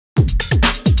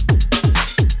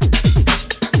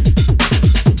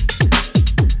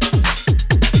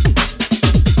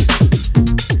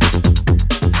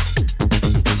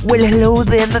Well, hello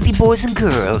there, naughty boys and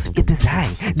girls. It is I,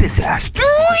 Disaster.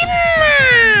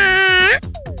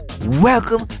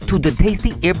 Welcome to the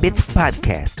Tasty Earbits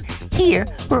podcast. Here,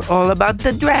 we're all about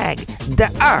the drag,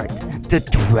 the art, the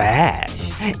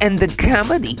trash, and the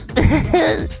comedy.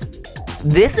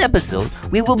 This episode,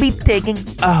 we will be taking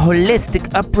a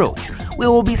holistic approach. We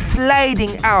will be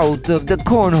sliding out of the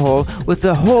cornhole with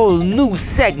a whole new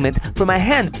segment from a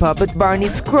hand puppet Barney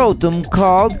Scrotum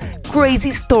called Crazy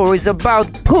Stories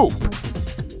About Poop.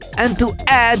 And to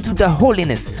add to the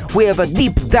holiness, we have a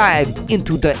deep dive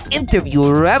into the interview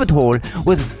rabbit hole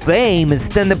with famous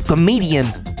stand-up comedian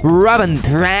Robin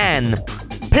Tran.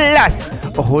 Plus,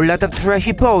 a whole lot of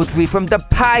trashy poetry from the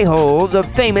pie holes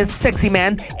of famous sexy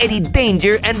man Eddie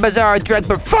Danger and bizarre drag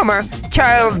performer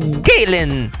Charles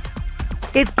Galen.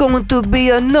 It's going to be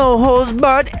a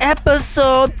no-holds-barred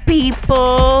episode,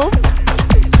 people!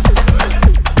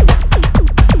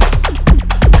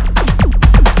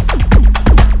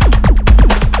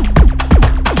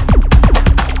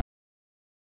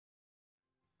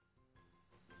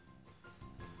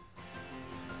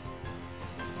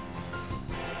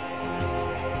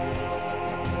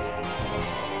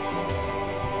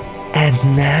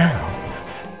 And now,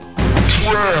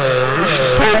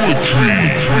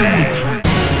 poetry.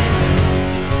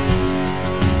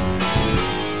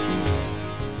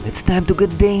 It's time to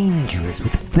get dangerous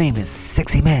with famous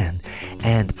sexy man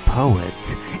and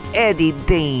poet Eddie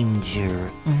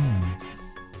Danger.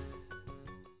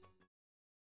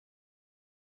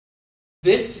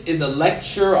 This is a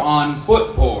lecture on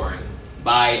foot porn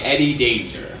by Eddie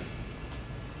Danger.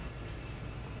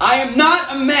 I am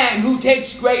not a man who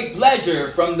takes great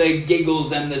pleasure from the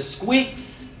giggles and the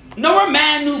squeaks, nor a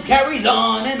man who carries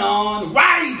on and on,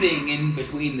 writhing in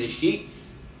between the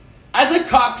sheets. As a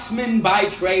coxman by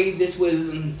trade, this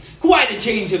was quite a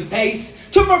change of pace,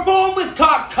 to perform with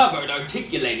cock covered,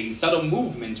 articulating subtle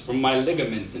movements from my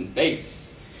ligaments and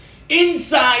face.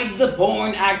 Inside the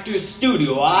porn actor's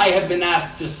studio, I have been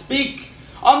asked to speak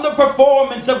on the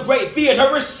performance of great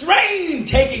theater, restrained,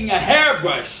 taking a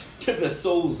hairbrush to the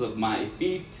soles of my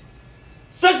feet.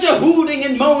 Such a hooting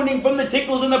and moaning from the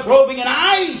tickles and the probing, and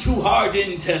I too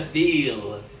hardened to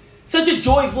feel. Such a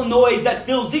joyful noise that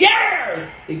fills the air.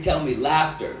 They tell me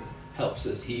laughter helps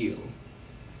us heal.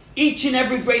 Each and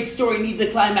every great story needs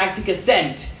a climactic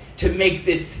ascent to make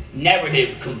this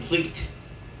narrative complete.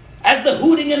 As the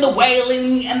hooting and the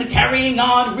wailing and the carrying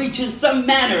on reaches some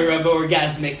manner of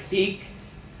orgasmic peak,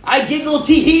 I giggle,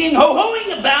 tee-heeing,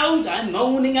 ho-hoing about. I'm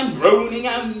moaning, I'm groaning,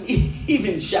 I'm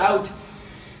even shout.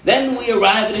 Then we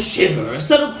arrive at a shiver, a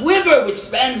subtle quiver which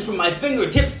spans from my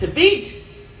fingertips to feet.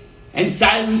 And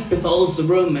silence befalls the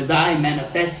room as I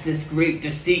manifest this great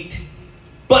deceit.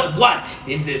 But what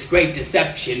is this great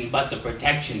deception but the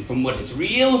protection from what is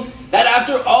real? That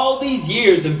after all these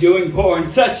years of doing porn,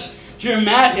 such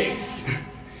dramatics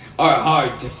are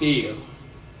hard to feel.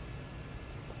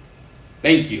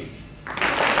 Thank you.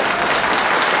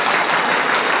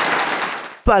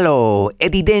 Follow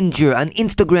Eddie Danger on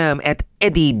Instagram at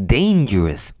Eddie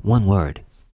Dangerous. One word.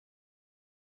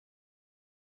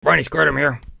 Barney Scrotum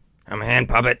here. I'm a hand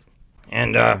puppet.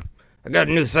 And I got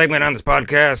a new segment on this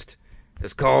podcast.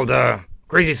 It's called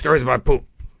Crazy Stories About Poop.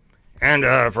 And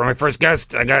for my first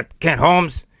guest, I got Kent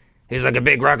Holmes. He's like a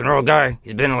big rock and roll guy.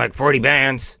 He's been in like 40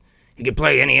 bands. He could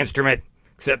play any instrument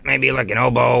except maybe like an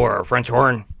oboe or a French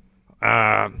horn.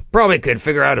 Probably could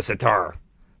figure out a sitar.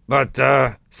 But,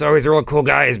 so he's a real cool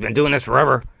guy. He's been doing this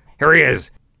forever. Here he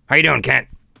is. How you doing, Kent?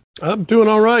 I'm doing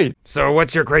all right. So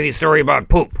what's your crazy story about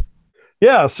poop?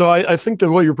 Yeah, so I think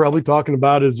that what you're probably talking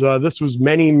about is this was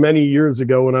many, many years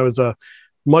ago when I was a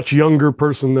much younger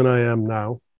person than I am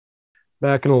now.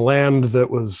 Back in a land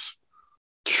that was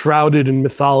shrouded in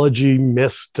mythology,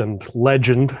 myst, and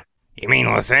legend. You mean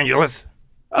Los Angeles?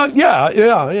 Yeah.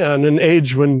 In an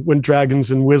age when dragons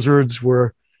and wizards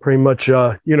were pretty much,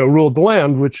 ruled the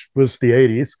land, which was the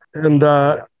 80s. And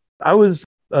I was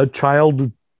a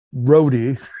child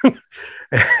roadie,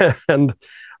 and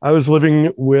I was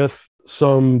living with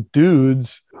some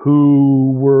dudes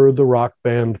who were the rock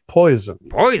band Poison.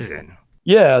 Poison?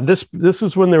 Yeah, this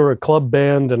is when they were a club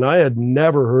band, and I had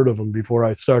never heard of them before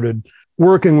I started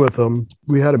working with them.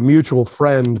 We had a mutual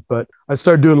friend, but I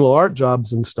started doing little art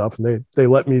jobs and stuff, and they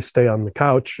let me stay on the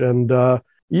couch. And,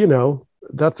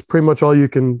 that's pretty much all you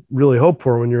can really hope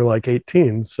for when you're like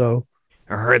 18. So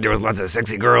I heard there was lots of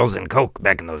sexy girls and coke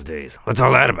back in those days. What's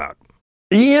all that about?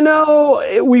 We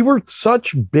were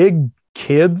such big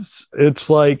kids. It's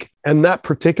like, and that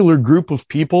particular group of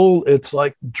people, it's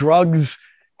like drugs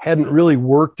hadn't really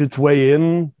worked its way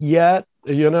in yet,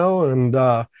 and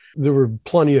there were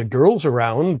plenty of girls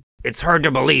around. It's hard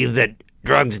to believe that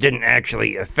drugs didn't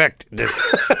actually affect this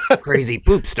crazy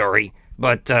poop story,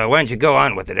 but why don't you go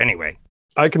on with it anyway?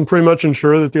 I can pretty much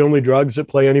ensure that the only drugs that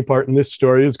play any part in this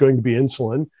story is going to be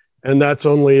insulin, and that's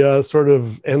only sort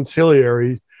of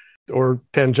ancillary or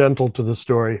tangential to the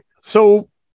story. So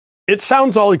it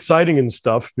sounds all exciting and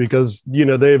stuff because,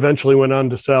 they eventually went on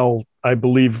to sell, I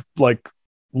believe,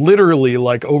 literally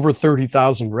over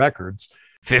 30,000 records.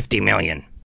 50 million.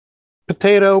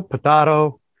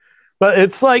 Potato. But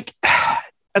it's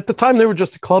at the time they were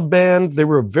just a club band. They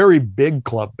were a very big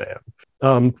club band.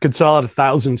 Could sell out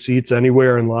 1,000 seats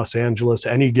anywhere in Los Angeles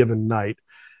any given night.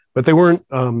 But they weren't,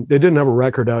 they didn't have a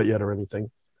record out yet or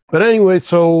anything. But anyway,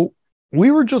 so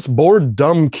we were just bored,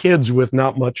 dumb kids with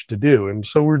not much to do. And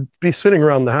so we'd be sitting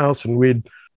around the house and we'd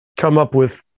come up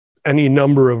with any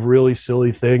number of really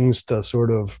silly things to sort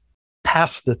of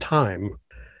pass the time.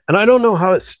 And I don't know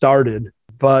how it started,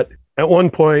 but at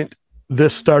one point,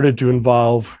 this started to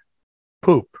involve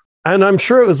poop. And I'm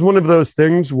sure it was one of those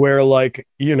things where,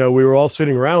 we were all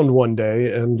sitting around one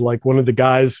day and, one of the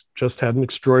guys just had an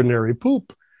extraordinary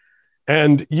poop.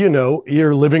 And,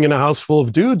 you're living in a house full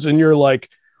of dudes and you're like,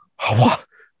 oh,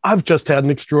 I've just had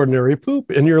an extraordinary poop.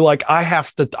 And you're like, I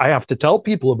have to tell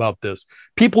people about this.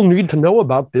 People need to know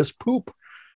about this poop.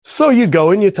 So you go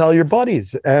and you tell your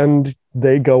buddies and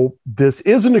they go, this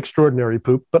is an extraordinary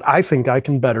poop, but I think I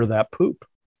can better that poop.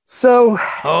 So.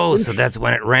 Oh, so that's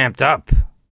when it ramped up.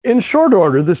 In short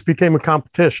order, this became a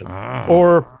competition,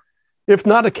 or if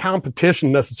not a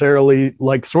competition necessarily,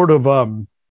 I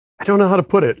don't know how to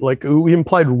put it. We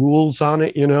implied rules on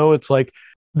it, it's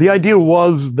the idea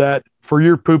was that for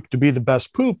your poop to be the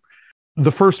best poop,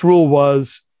 the first rule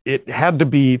was it had to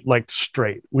be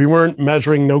straight. We weren't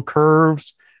measuring no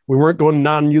curves. We weren't going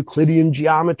non-Euclidean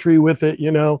geometry with it,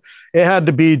 It had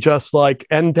to be just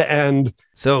end to end.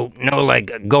 So no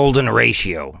golden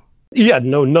ratio. Yeah,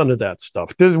 no, none of that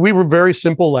stuff. We were very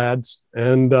simple lads,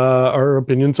 and our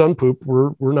opinions on poop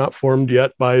were not formed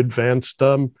yet by advanced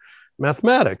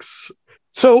mathematics.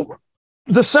 So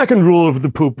the second rule of the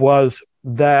poop was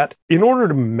that in order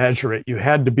to measure it, you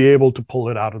had to be able to pull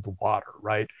it out of the water,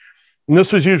 right? And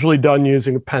this was usually done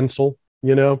using a pencil,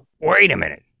 Wait a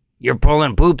minute. You're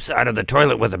pulling poops out of the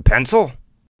toilet with a pencil?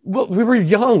 Well, we were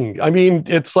young. I mean,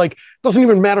 it's it doesn't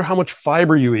even matter how much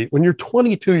fiber you eat. When you're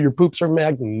 22, your poops are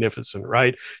magnificent,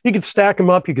 right? You could stack them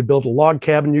up. You could build a log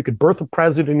cabin. You could birth a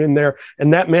president in there,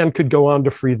 and that man could go on to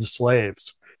free the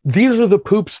slaves. These are the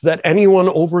poops that anyone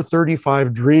over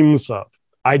 35 dreams of.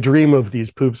 I dream of these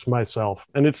poops myself.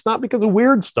 And it's not because of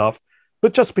weird stuff,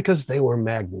 but just because they were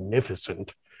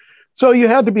magnificent. So you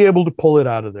had to be able to pull it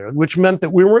out of there, which meant that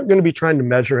we weren't going to be trying to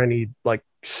measure any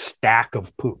stack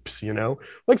of poops,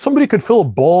 somebody could fill a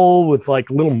bowl with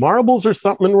little marbles or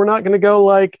something. And we're not going to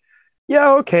go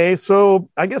yeah, okay. So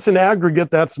I guess in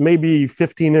aggregate, that's maybe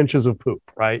 15 inches of poop,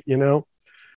 right?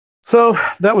 So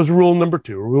that was rule number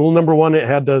 2. Rule number 1, it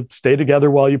had to stay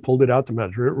together while you pulled it out to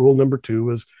measure it. Rule number 2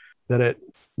 was that it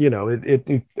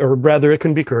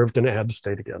couldn't be curved and it had to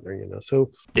stay together, So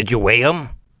did you weigh them?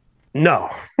 No,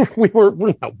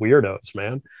 we're not weirdos,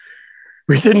 man.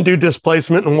 We didn't do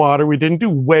displacement in water. We didn't do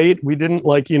weight. We didn't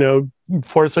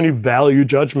force any value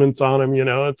judgments on them.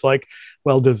 It's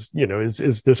well,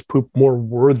 is this poop more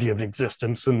worthy of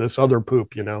existence than this other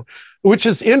poop, which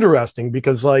is interesting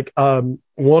because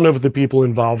one of the people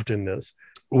involved in this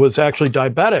was actually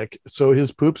diabetic. So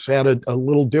his poops had a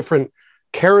little different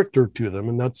character to them.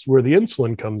 And that's where the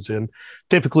insulin comes in.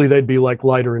 Typically they'd be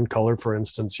lighter in color, for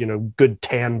instance, good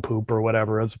tan poop or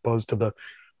whatever, as opposed to the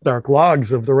dark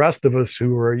logs of the rest of us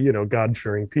who are,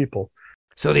 God-fearing people.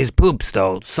 So these poops,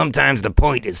 though, sometimes the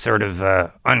point is sort of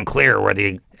unclear where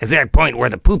the exact point where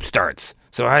the poop starts.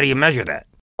 So how do you measure that?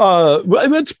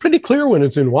 Well, it's pretty clear when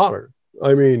it's in water.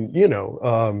 I mean, we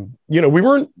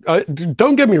weren't,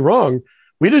 don't get me wrong,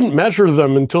 we didn't measure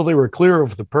them until they were clear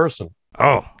of the person.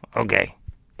 Oh, okay.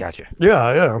 Gotcha.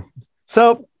 Yeah.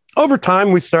 So over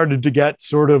time, we started to get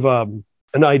sort of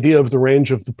an idea of the range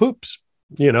of the poops,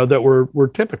 that were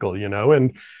typical,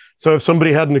 and so if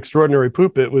somebody had an extraordinary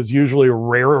poop, it was usually a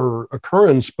rarer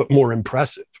occurrence, but more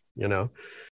impressive,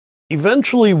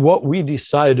 Eventually, what we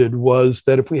decided was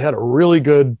that if we had a really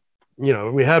good,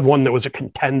 we had one that was a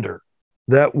contender,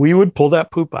 that we would pull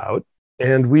that poop out,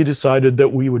 and we decided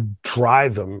that we would dry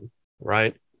them,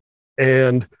 right?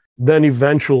 And then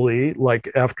eventually,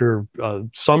 after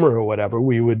summer or whatever,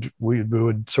 we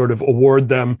would sort of award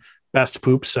them best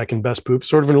poop, second best poop,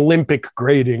 sort of an Olympic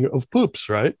grading of poops,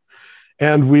 right?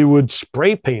 And we would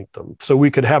spray paint them. So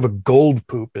we could have a gold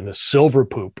poop and a silver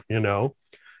poop,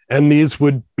 and these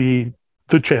would be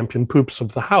the champion poops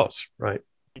of the house, right?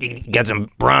 You get some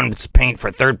bronze paint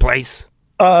for third place?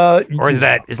 Or is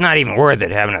that, it's not even worth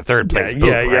it having a third place poop,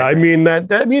 yeah. right? I mean,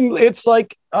 it's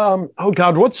like, oh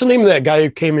God, what's the name of that guy who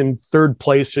came in third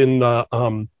place in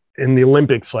the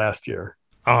Olympics last year?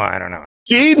 Oh, I don't know.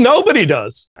 Gee, nobody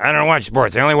does. I don't watch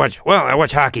sports. I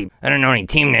watch hockey. I don't know any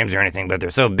team names or anything, but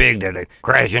they're so big that they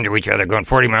crash into each other going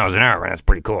 40 miles an hour, and that's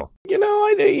pretty cool.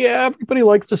 Everybody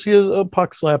likes to see a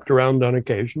puck slapped around on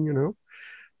occasion,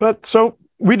 But so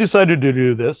we decided to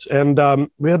do this, and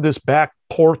we had this back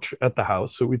porch at the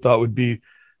house that we thought would be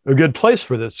a good place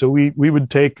for this. So we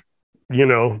would take,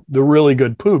 the really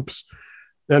good poops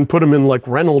and put them in like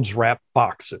Reynolds wrap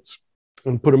boxes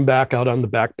and put them back out on the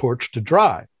back porch to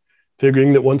dry,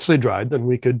 figuring that once they dried, then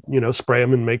we could, spray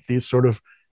them and make these sort of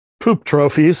poop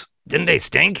trophies. Didn't they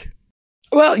stink?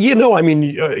 Well,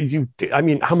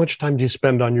 how much time do you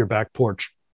spend on your back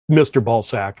porch, Mr.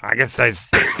 Ballsack? I guess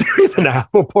Do you even have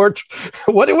a porch?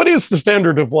 What is the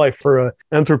standard of life for an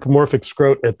anthropomorphic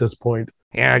scrote at this point?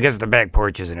 Yeah, I guess the back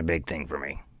porch isn't a big thing for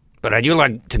me. But I do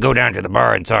like to go down to the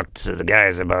bar and talk to the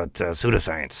guys about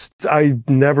pseudoscience. I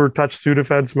never touched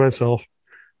Sudafeds myself.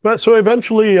 But so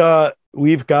eventually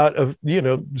we've got,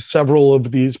 several of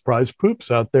these prize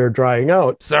poops out there drying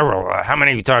out. Several. How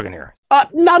many are you talking here?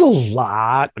 Not a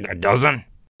lot. Like a dozen?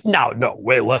 No,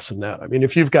 way less than that. I mean,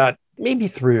 if you've got maybe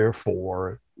 3 or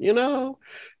 4,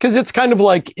 because it's kind of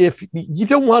like if you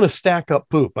don't want to stack up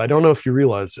poop. I don't know if you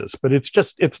realize this, but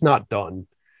it's not done.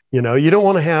 You don't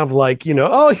want to have like,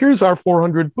 oh, here's our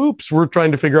 400 poops. We're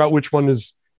trying to figure out which one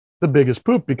is the biggest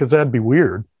poop because that'd be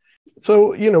weird.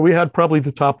 So, we had probably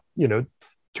the top,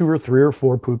 2 or 3 or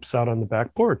 4 poops out on the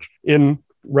back porch in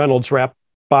Reynolds wrap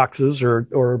boxes or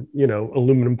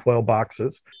aluminum foil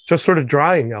boxes, just sort of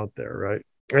drying out there, right?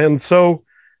 And so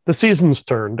the seasons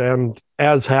turned, and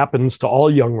as happens to all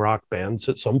young rock bands,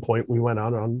 at some point we went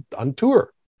out on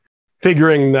tour,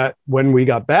 figuring that when we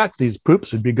got back, these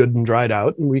poops would be good and dried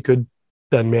out, and we could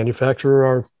then manufacture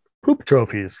our poop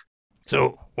trophies.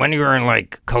 So when you were in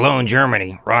like Cologne,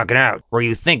 Germany, rocking out, were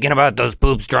you thinking about those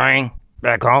poops drying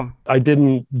back home? I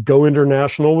didn't go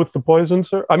international with the poison,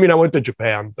 sir. I mean, I went to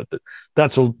Japan, but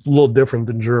that's a little different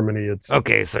than Germany. It's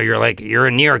okay. So you're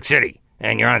in New York City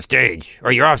and you're on stage,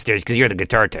 or you're off stage because you're the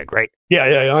guitar tech, right?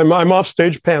 Yeah. I'm off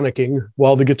stage panicking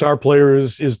while the guitar player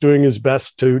is doing his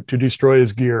best to destroy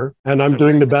his gear, and I'm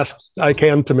doing the best I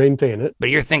can to maintain it. But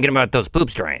you're thinking about those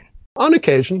poops drying. On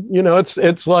occasion,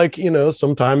 it's like,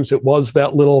 sometimes it was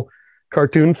that little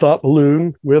cartoon thought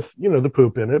balloon with, the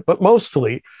poop in it, but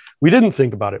mostly we didn't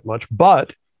think about it much.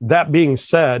 But that being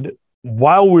said,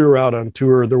 while we were out on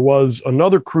tour, there was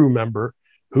another crew member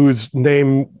whose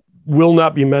name will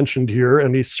not be mentioned here,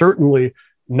 and he certainly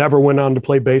never went on to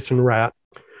play bass in Rat,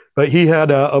 but he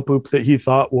had a poop that he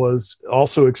thought was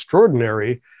also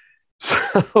extraordinary.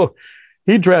 So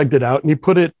he dragged it out and he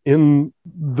put it in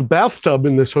the bathtub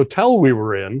in this hotel we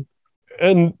were in.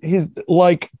 And he's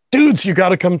like, dudes, you got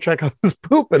to come check out this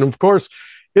poop. And of course,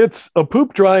 it's a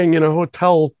poop drying in a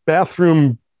hotel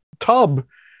bathroom tub.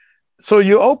 So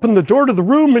you open the door to the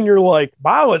room and you're like,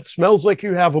 wow, it smells like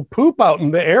you have a poop out in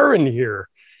the air in here,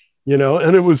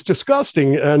 and it was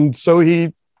disgusting. And so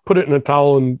he put it in a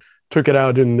towel and took it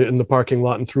out in the parking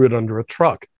lot and threw it under a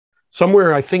truck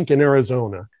somewhere, I think in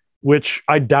Arizona, which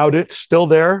I doubt it's still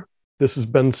there. This has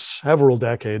been several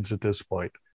decades at this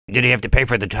point. Did he have to pay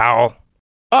for the towel?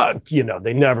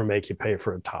 They never make you pay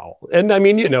for a towel. And I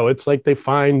mean, it's like they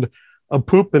find a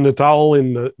poop in a towel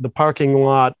in the parking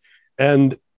lot.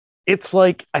 And it's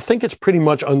like, I think it's pretty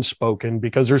much unspoken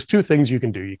because there's 2 things you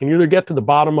can do. You can either get to the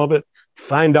bottom of it,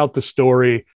 find out the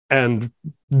story, and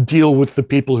deal with the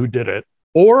people who did it,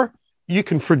 or you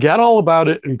can forget all about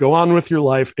it and go on with your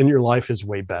life, and your life is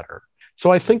way better.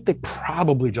 So I think they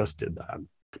probably just did that.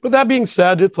 But that being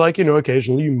said, it's like,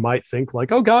 occasionally you might think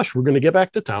like, oh gosh, we're going to get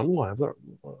back to town. We'll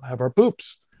have our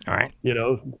poops. All right.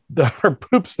 Our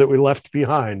poops that we left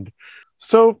behind.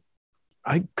 So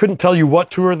I couldn't tell you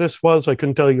what tour this was. I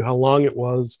couldn't tell you how long it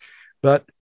was, but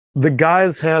the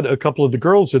guys had a couple of the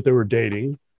girls that they were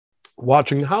dating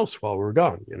watching the house while we were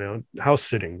gone, house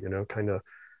sitting, kind of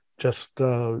just,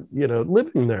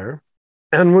 living there.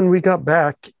 And when we got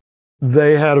back,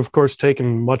 they had, of course,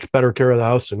 taken much better care of the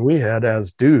house than we had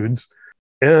as dudes.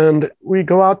 And we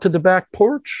go out to the back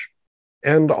porch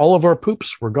and all of our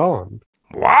poops were gone.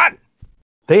 What?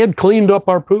 They had cleaned up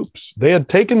our poops. They had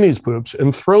taken these poops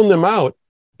and thrown them out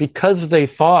because they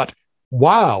thought,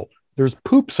 wow, there's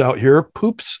poops out here.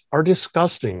 Poops are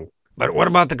disgusting. But what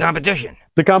about the competition?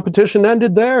 The competition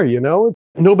ended there,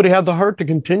 Nobody had the heart to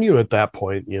continue at that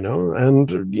point,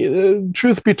 And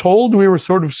truth be told, we were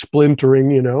sort of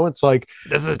splintering, It's like...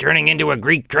 This is turning into a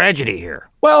Greek tragedy here.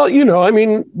 Well,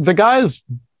 the guys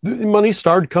the money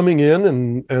started coming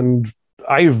in, and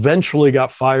I eventually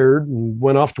got fired and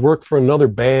went off to work for another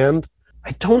band.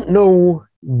 I don't know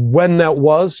when that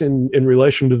was in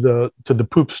relation to the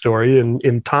poop story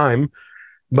in time,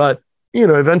 but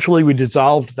eventually we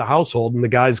dissolved the household and the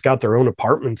guys got their own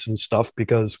apartments and stuff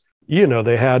because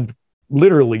they had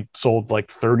literally sold like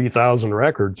 30,000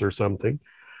 records or something,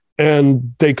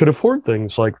 and they could afford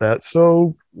things like that.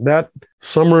 So that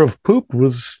summer of poop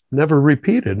was never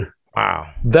repeated.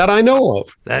 Wow. That I know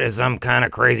of. That is some kind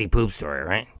of crazy poop story,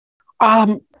 right?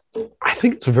 I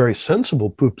think it's a very sensible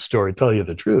poop story, tell you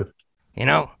the truth.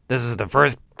 This is the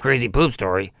first crazy poop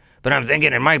story, but I'm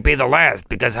thinking it might be the last,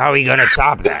 because how are you going to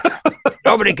top that?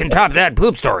 Nobody can top that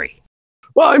poop story.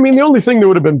 Well, I mean, the only thing that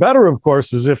would have been better, of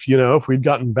course, is if we'd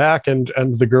gotten back and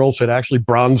the girls had actually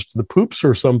bronzed the poops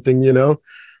or something,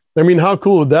 I mean, how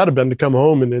cool would that have been to come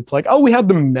home and it's like, oh, we had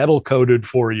them metal coated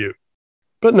for you.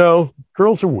 But no,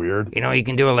 girls are weird. You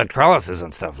can do electrolysis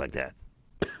and stuff like that.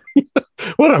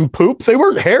 What, on poop? They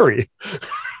weren't hairy.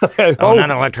 Oh,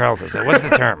 not electrolysis. What's the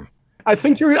term? I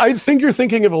think you're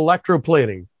thinking of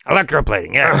electroplating.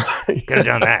 Electroplating, yeah. Could have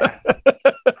done that.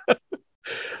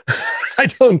 I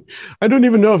don't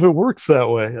even know if it works that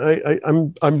way.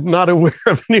 I'm not aware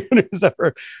of anyone who's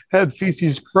ever had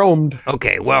feces chromed.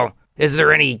 Okay, well, is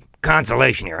there any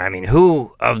consolation here? I mean,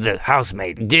 who of the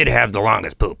housemates did have the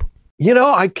longest poop?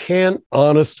 I can't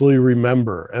honestly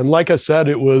remember. And like I said,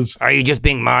 it was... Are you just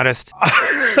being modest?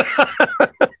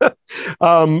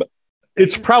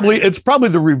 It's probably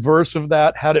the reverse of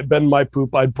that. Had it been my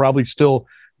poop, I'd probably still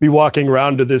be walking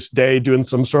around to this day doing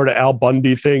some sort of Al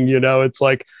Bundy thing. It's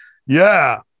like,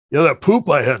 yeah, that poop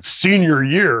I had senior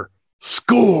year.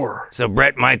 Score. So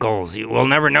Bret Michaels, we'll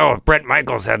never know if Bret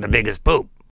Michaels had the biggest poop.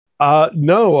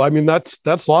 No, I mean,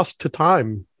 that's lost to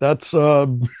time. That's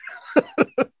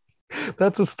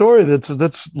that's a story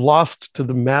that's lost to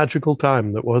the magical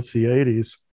time that was the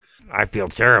 80s. I feel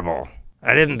terrible.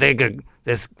 I didn't think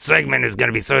this segment is going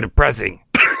to be so depressing.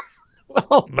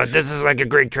 Well, but this is like a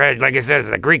Greek tragedy. Like I said, it's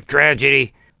a Greek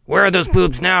tragedy. Where are those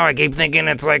poops now? I keep thinking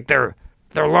it's like they're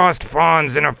lost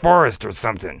fawns in a forest or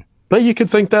something. But you could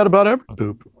think that about every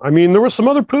poop. I mean, there were some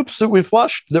other poops that we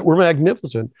flushed that were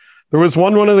magnificent. There was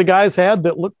one of the guys had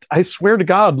that looked, I swear to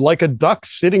God, like a duck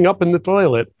sitting up in the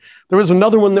toilet. There was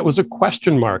another one that was a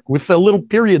question mark with a little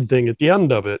period thing at the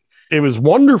end of it. It was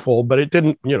wonderful, but it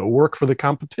didn't, work for the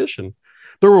competition.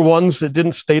 There were ones that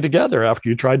didn't stay together after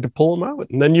you tried to pull them out.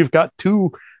 And then you've got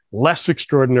two less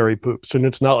extraordinary poops, and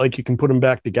it's not like you can put them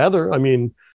back together. I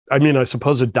mean, I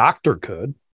suppose a doctor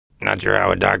could. Not sure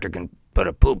how a doctor can put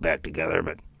a poop back together,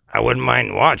 but I wouldn't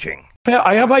mind watching.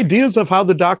 I have ideas of how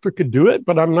the doctor could do it,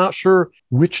 but I'm not sure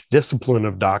which discipline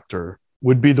of doctor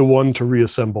would be the one to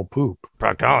reassemble poop.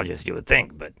 Proctologist, you would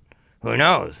think, but who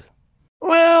knows?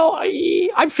 Well,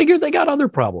 I figured they got other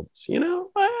problems,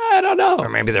 I don't know. Or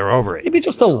maybe they're over it. Maybe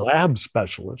just a lab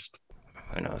specialist.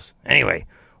 Who knows? Anyway,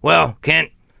 well, Kent,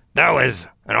 that was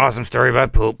an awesome story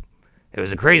about poop. It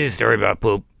was a crazy story about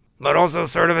poop, but also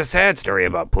sort of a sad story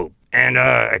about poop. And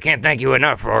I can't thank you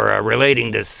enough for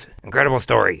relating this incredible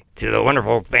story to the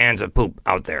wonderful fans of poop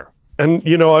out there. And,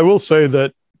 I will say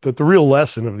that the real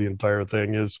lesson of the entire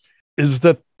thing is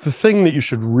that the thing that you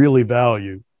should really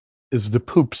value is the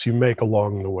poops you make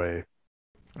along the way.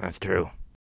 That's true.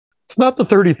 It's not the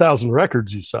 30,000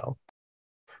 records you sell.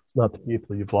 It's not the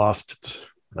people you've lost. It's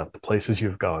not the places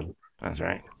you've gone. That's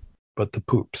right. But the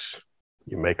poops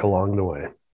you make along the way.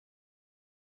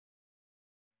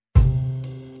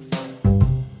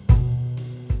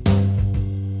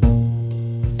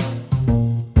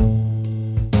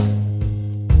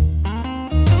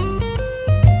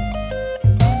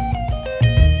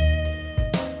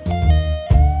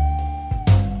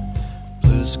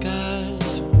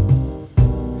 Skies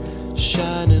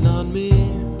shining on me,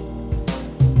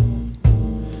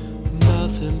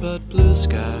 nothing but blue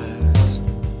skies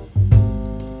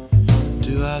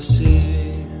do I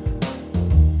see.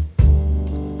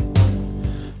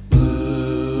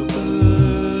 Bluebirds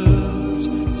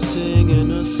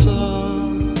singing a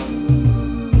song,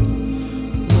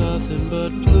 nothing but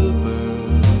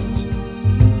bluebirds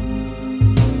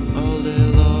all day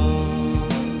long.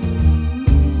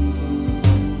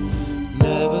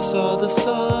 Never saw the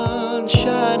sun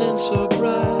shining so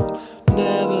bright,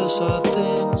 never saw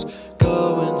things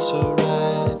going so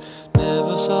right,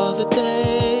 never saw the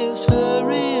days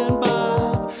hurrying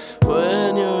by.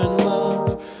 When you're in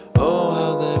love, oh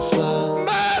how they fly.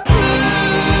 My blues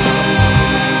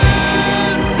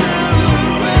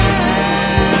everywhere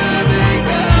they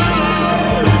go,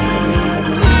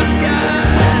 blue skies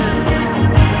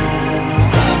somewhere.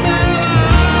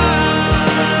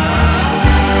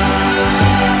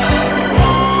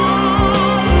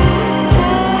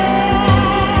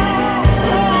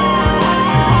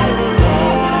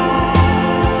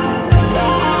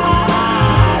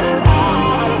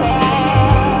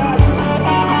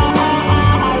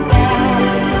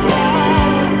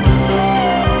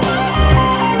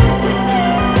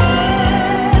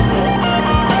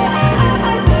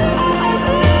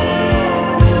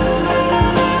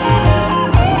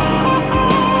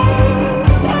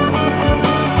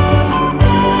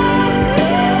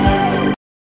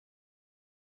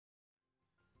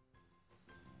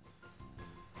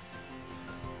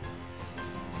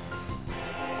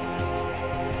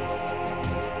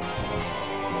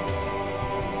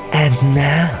 And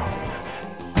now,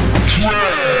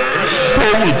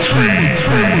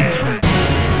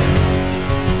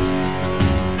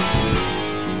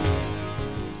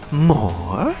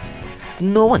 more?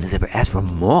 No one has ever asked for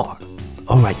more.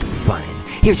 Alright, fine.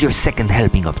 Here's your second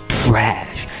helping of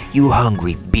trash, you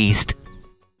hungry beast.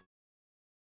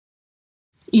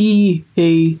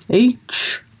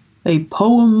 E.A.H., a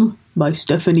poem by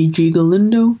Stephanie G.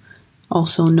 Galindo,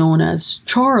 also known as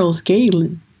Charles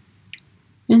Galen.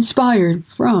 Inspired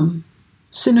from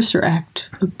Sinister Act,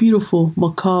 a beautiful,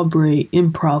 macabre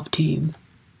improv team.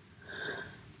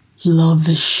 Love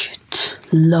is shit.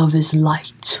 Love is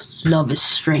light. Love is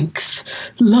strength.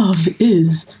 Love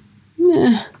is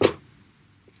meh.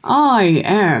 I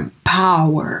am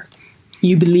power.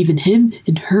 You believe in him,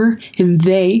 in her, in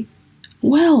they?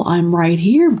 Well, I'm right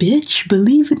here, bitch.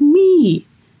 Believe in me.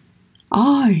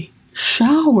 I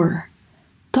shower.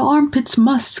 The armpit's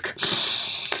musk.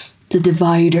 The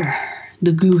divider.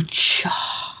 The gooch.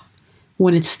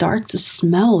 When it starts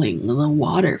smelling, the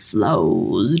water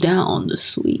flows down the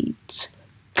sweet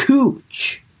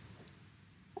cooch.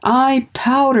 I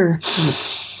powder.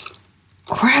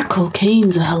 Crack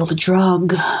cocaine's a hell of a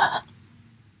drug.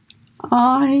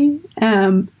 I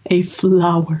am a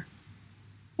flower,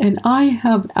 and I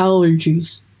have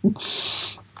allergies.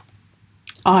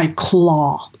 I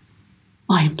claw.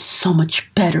 I am so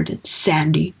much better than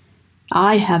Sandy.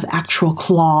 I have actual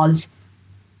claws.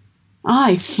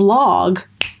 I flog.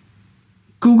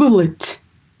 Google it.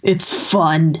 It's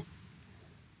fun.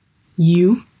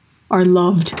 You are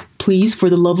loved. Please, for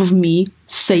the love of me,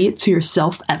 say it to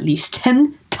yourself at least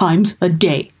 10 times a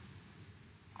day.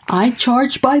 I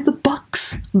charge by the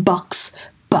bucks.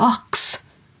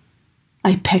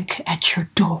 I peck at your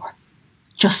door,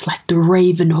 just like the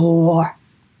raven whore.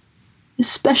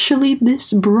 Especially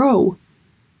this bro,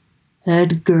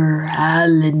 Edgar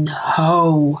Allan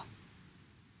Poe.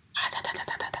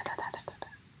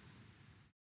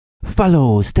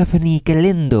 Follow Stephanie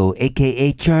Galindo,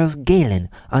 aka Charles Galen,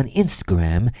 on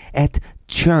Instagram at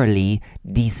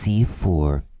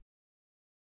CharlieDC4.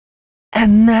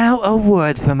 And now a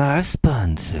word from our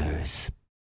sponsors.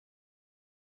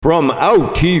 From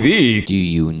Out TV. Do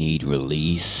you need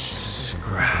release?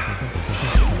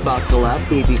 Buckle up,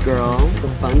 baby girl. The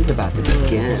fun's about to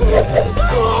begin.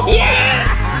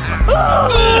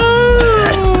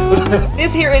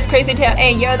 This here is Crazy Town,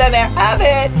 and you're the mayor of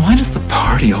it. Why does the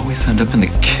party always end up in the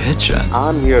kitchen?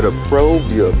 I'm here to probe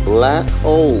your black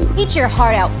hole. Eat your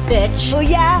heart out, bitch. Oh,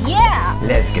 yeah? Yeah.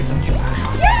 Let's get some fly.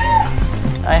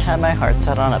 I had my heart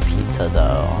set on a pizza,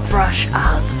 though. Fresh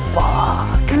as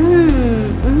fuck.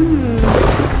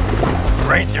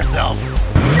 Brace yourself.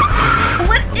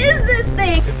 What is this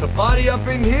thing? It's a party up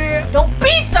in here. Don't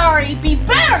be sorry, be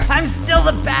better. I'm still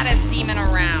the baddest demon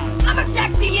around. I'm a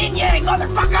sexy yin-yang,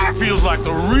 motherfucker. Feels like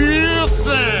the real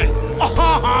thing.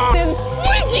 Then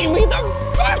freaking me the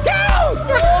fuck out.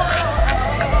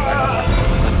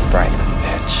 Let's fry this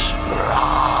bitch.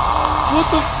 Let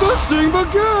the fisting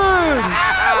begin.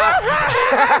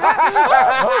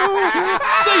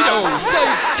 Sato,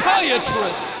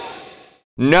 psychiatrist.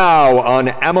 Now on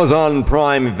Amazon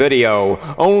Prime Video,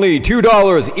 only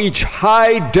 $2 each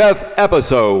high-def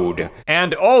episode.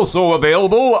 And also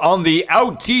available on the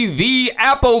Out TV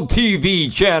Apple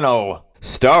TV channel.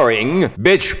 Starring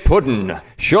Bitch Puddin',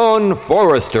 Sean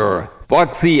Forrester,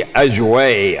 Foxy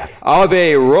Ajwe,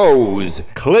 Ave Rose,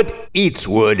 Clit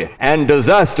Eatswood, and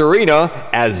Disasterina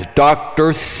as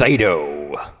Dr. Sato.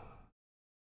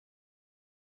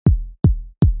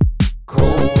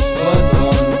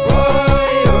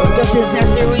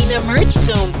 Disasterina merch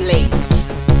zone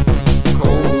place.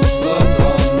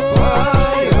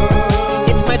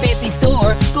 It's my fancy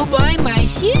store. Go buy my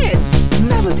shit.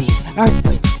 Melodies, art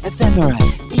prints, ephemera,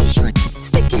 t-shirts,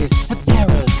 stickers,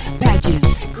 apparel, patches,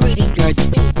 greeting cards,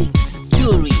 paintings,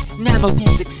 jewelry, enamel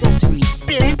pins, accessories.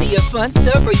 Plenty of fun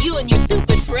stuff for you and your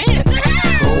stupid friends.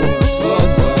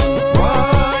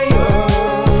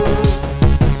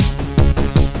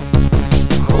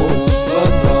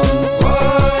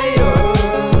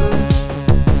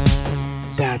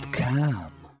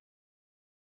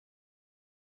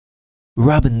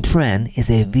 Robin Tran is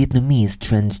a Vietnamese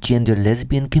transgender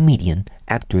lesbian comedian,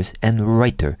 actress, and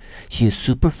writer. She is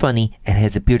super funny and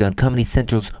has appeared on Comedy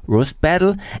Central's Roast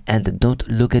Battle and the Don't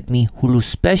Look at Me Hulu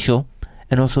special,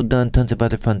 and also done tons of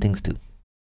other fun things too.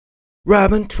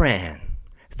 Robin Tran,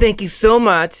 thank you so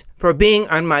much for being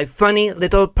on my funny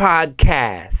little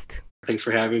podcast. Thanks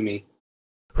for having me.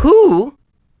 Who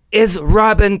is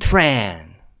Robin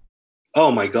Tran?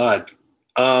 Oh my God.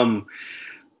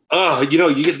 Oh,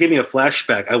 you just gave me a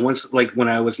flashback. I once, like, when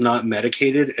I was not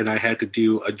medicated and I had to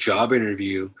do a job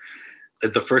interview,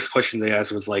 the first question they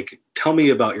asked was like, "Tell me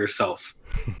about yourself."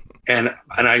 and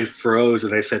I froze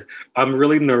and I said, "I'm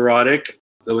really neurotic."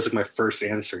 That was like my first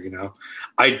answer.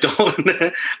 I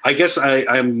don't. I guess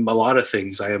I'm a lot of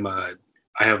things. I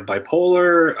have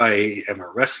bipolar. I am a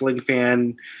wrestling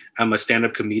fan. I'm a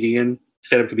stand-up comedian.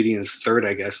 Stand-up comedian is third,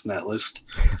 I guess, in that list.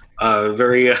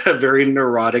 Very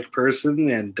neurotic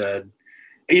person, and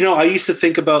I used to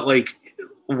think about like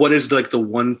what is like the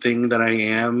one thing that I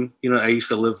am. I used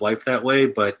to live life that way,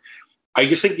 but I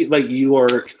just think like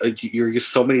you're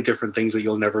just so many different things that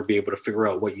you'll never be able to figure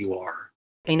out what you are.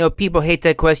 People hate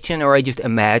that question, or I just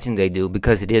imagine they do,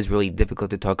 because it is really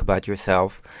difficult to talk about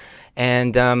yourself.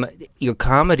 And your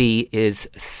comedy is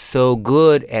so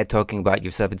good at talking about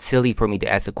yourself. It's silly for me to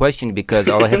ask the question because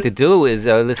all I have to do is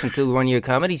listen to one of your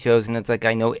comedy shows, and it's like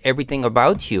I know everything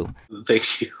about you.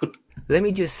 Thank you. Let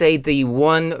me just say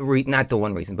not the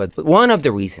one reason, but one of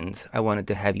the reasons I wanted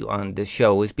to have you on the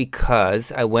show is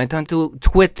because I went onto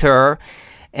Twitter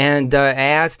and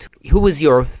asked who was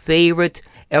your favorite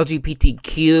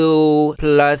LGBTQ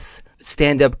plus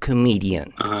stand-up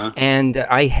comedian. And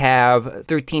I have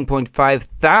 13.5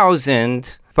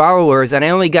 thousand followers, and I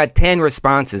only got 10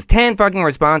 fucking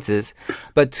responses,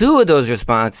 but 2 of those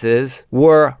responses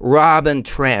were Robin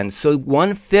Tran. So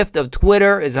 1/5 of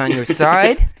Twitter is on your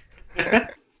side.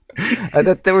 I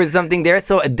thought there was something there.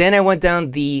 So then I went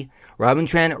down the Robin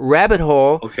Tran rabbit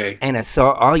hole, and I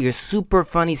saw all your super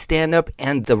funny stand-up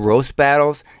and the roast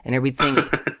battles and everything.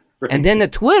 Right. And then the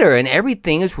Twitter and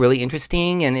everything is really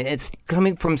interesting, and it's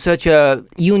coming from such a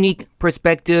unique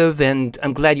perspective, and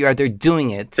I'm glad you're out there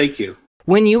doing it. Thank you.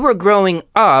 When you were growing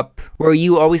up, were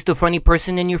you always the funny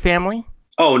person in your family?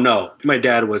 Oh, no. My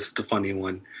dad was the funny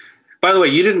one. By the way,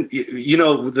 you didn't,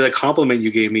 the compliment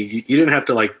you gave me, you didn't have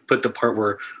to like put the part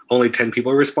where only 10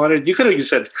 people responded. You could have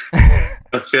just said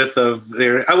 1/5 of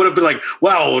their, I would have been like,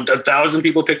 wow, 1,000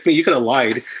 people picked me. You could have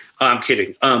lied. I'm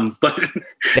kidding. But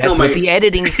that's what the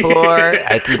editing's for.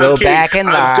 I can go back and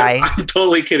lie. I'm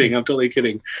totally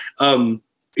kidding.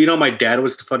 My dad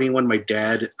was the funny one. My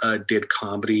dad did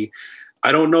comedy.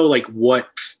 I don't know like what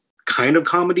kind of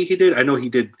comedy he did. I know he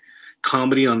did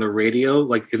comedy on the radio,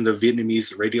 like in the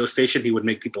Vietnamese radio station. He would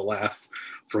make people laugh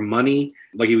for money.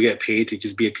 Like he would get paid to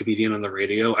just be a comedian on the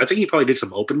radio. I think he probably did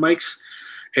some open mics,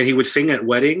 and he would sing at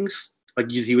weddings. Like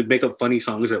he would make up funny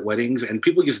songs at weddings, and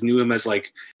people just knew him as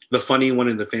like the funny one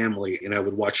in the family. And I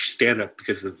would watch stand up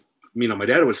because of, my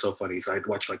dad was so funny. So I'd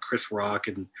watch like Chris Rock,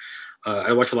 and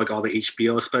I watched like all the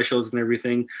HBO specials and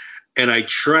everything. And I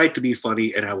tried to be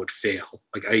funny, and I would fail.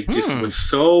 Like I just was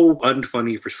so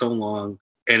unfunny for so long.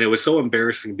 And it was so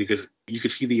embarrassing because you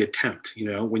could see the attempt,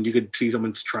 when you could see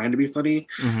someone's trying to be funny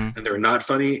and they're not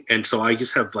funny. And so I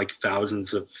just have like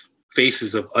thousands of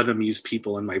faces of unamused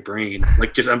people in my brain.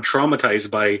 Like I'm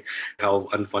traumatized by how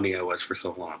unfunny I was for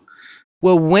so long.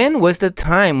 Well, when was the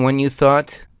time when you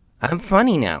thought, I'm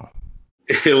funny now?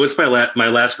 It was my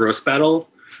last roast battle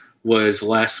was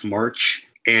last March.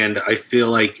 And I feel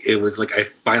like it was like I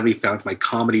finally found my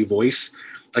comedy voice.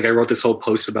 Like I wrote this whole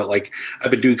post about like,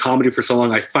 I've been doing comedy for so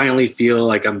long. I finally feel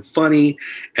like I'm funny,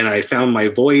 and I found my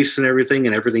voice and everything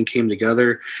came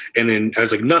together. And then I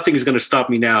was like, nothing is going to stop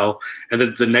me now. And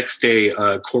then the next day,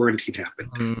 quarantine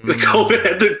happened. The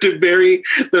COVID,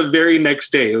 the very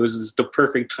next day, it was just the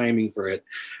perfect timing for it.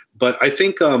 But I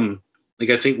think, when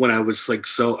I was like,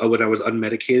 when I was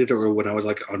unmedicated or when I was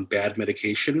like on bad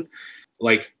medication,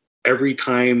 like every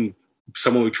time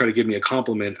someone would try to give me a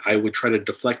compliment, I would try to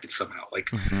deflect it somehow. Like,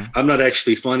 I'm not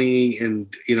actually funny.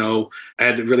 And, I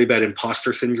had really bad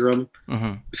imposter syndrome.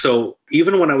 So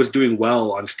even when I was doing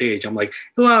well on stage, I'm like,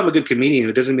 well, I'm a good comedian.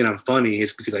 It doesn't mean I'm funny.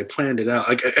 It's because I planned it out.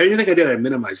 Like anything I did, I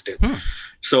minimized it.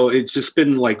 So it's just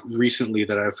been like recently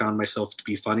that I found myself to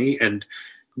be funny, and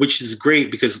which is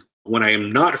great because when I am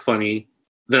not funny,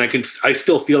 then I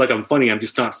still feel like I'm funny. I'm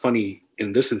just not funny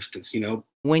in this instance,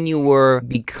 When you were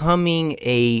becoming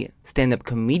a stand-up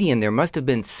comedian, there must have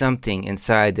been something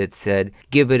inside that said,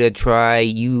 give it a try,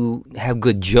 you have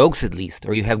good jokes at least,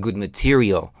 or you have good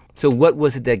material. So what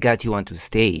was it that got you onto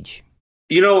stage?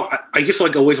 I guess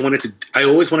like I always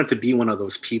wanted to be one of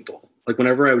those people. Like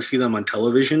whenever I would see them on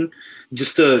television,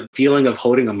 just the feeling of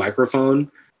holding a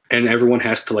microphone and everyone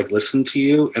has to like listen to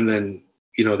you, and then,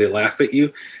 they laugh at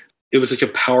you. It was such a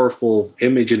powerful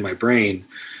image in my brain.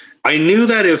 I knew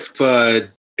that if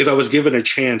I was given a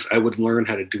chance, I would learn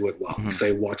how to do it well because I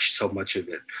watched so much of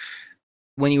it.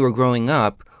 When you were growing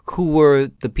up, who were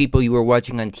the people you were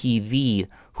watching on TV?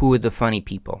 Who were the funny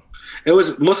people? It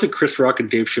was mostly Chris Rock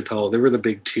and Dave Chappelle. They were the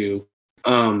big two.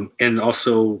 And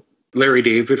also Larry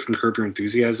David from Curb Your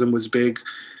Enthusiasm was big.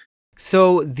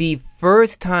 So the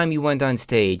first time you went on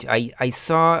stage, I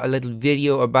saw a little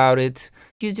video about it.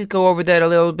 Could you just go over that a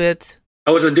little bit?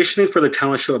 I was auditioning for the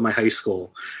talent show at my high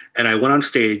school, and I went on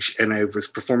stage and I was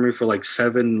performing for like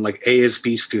 7 like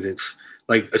ASB students,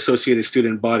 like Associated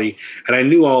Student Body, and I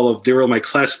knew they were all my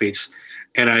classmates,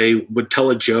 and I would tell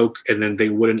a joke and then they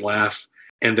wouldn't laugh,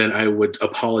 and then I would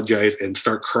apologize and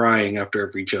start crying after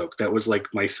every joke. That was like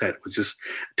my set, was just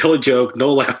tell a joke,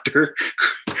 no laughter,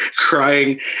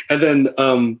 crying, and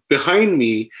then behind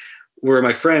me were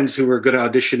my friends who were going to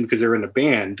audition because they were in a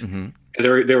band. Mm-hmm.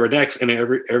 And they were next, and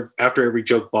after every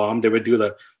joke bombed, they would do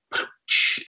the,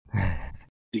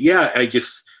 yeah. I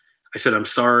said, I'm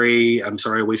sorry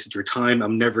I wasted your time.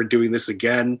 I'm never doing this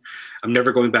again. I'm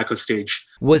never going back on stage.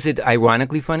 Was it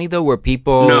ironically funny though? Were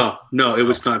people? No, it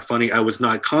was not funny. I was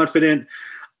not confident.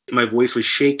 My voice was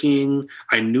shaking.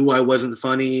 I knew I wasn't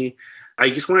funny. I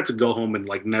just wanted to go home and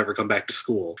like never come back to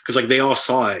school because like they all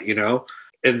saw it, you know.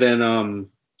 And then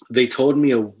they told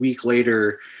me a week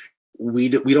later, we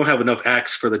don't have enough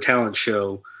acts for the talent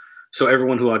show, so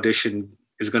everyone who auditioned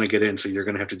is going to get in, so you're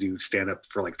going to have to do stand-up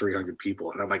for like 300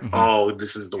 people. And I'm like, oh,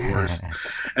 this is the worst.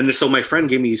 And so my friend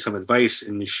gave me some advice,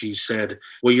 and she said,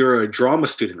 well, you're a drama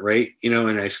student, right? You know,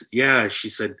 and I said, yeah. She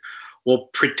said,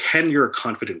 well, pretend you're a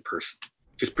confident person.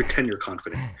 Just pretend you're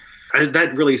confident.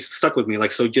 That really stuck with me.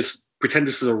 Like, so just pretend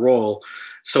this is a role.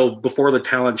 So before the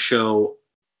talent show,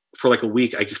 for like a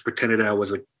week, I just pretended I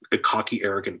was a cocky,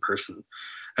 arrogant person.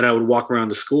 And I would walk around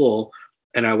the school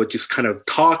and I would just kind of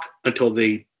talk until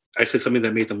I said something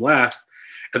that made them laugh.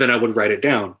 And then I would write it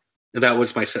down. And that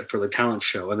was my set for the talent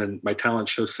show. And then my talent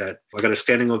show set, I got a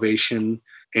standing ovation.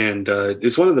 And it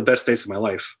was one of the best days of my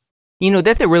life. You know,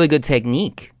 that's a really good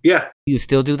technique. Yeah. You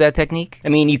still do that technique? I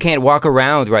mean, you can't walk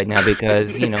around right now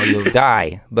because, you know, you'll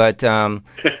die. But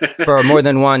for more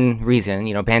than one reason,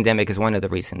 you know, pandemic is one of the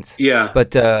reasons. Yeah.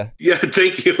 But yeah,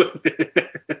 thank you.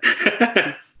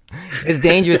 It's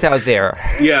dangerous out there.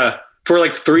 Yeah, for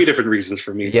like 3 different reasons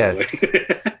for me. Yes.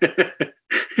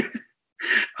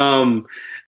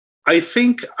 I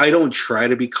think I don't try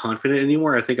to be confident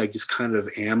anymore. I think I just kind of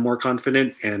am more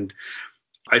confident. And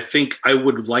I think I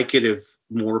would like it if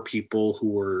more people who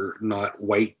were not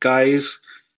white guys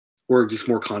were just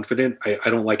more confident. I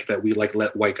don't like that we like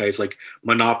let white guys like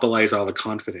monopolize all the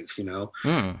confidence, you know?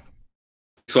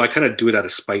 So I kind of do it out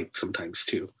of spite sometimes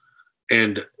too.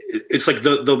 And it's like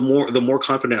the more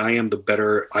confident I am, the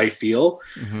better I feel,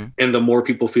 and the more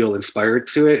people feel inspired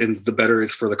to it, and the better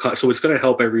it's for the cause. So it's going to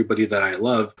help everybody that I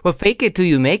love. Well, fake it till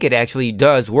you make it actually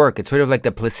does work. It's sort of like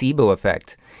the placebo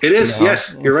effect. It is, you know?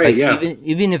 Yes, you're right. Like yeah,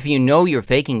 even if you know you're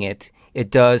faking it, it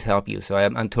does help you. So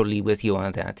I'm totally with you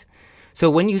on that. So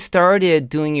when you started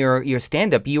doing your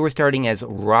stand-up, you were starting as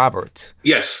Robert.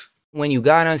 Yes. When you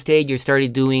got on stage, you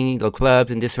started doing the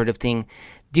clubs and this sort of thing.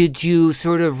 Did you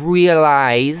sort of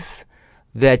realize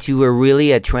that you were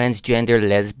really a transgender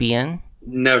lesbian?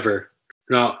 Never.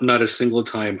 Not a single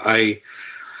time. I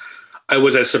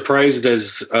was as surprised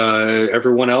as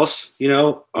everyone else, you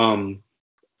know.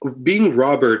 Being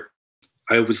Robert,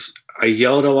 I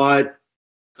yelled a lot.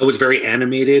 I was very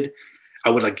animated.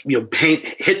 I would like, you know,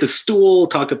 hit the stool,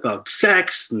 talk about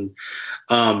sex, and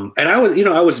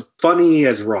I was funny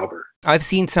as Robert. I've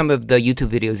seen some of the YouTube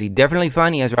videos. He's definitely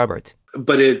funny as Robert.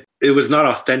 But it was not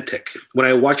authentic. When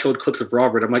I watch old clips of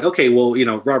Robert, I'm like, okay, well, you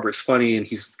know, Robert's funny and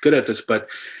he's good at this, but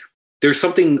there's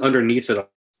something underneath it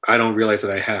I don't realize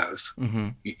that I have.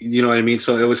 You know what I mean?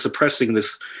 So it was suppressing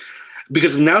this,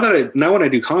 because now when I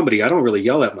do comedy, I don't really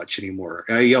yell that much anymore.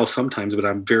 I yell sometimes, but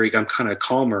I'm kind of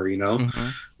calmer, you know?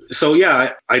 So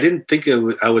yeah, I didn't think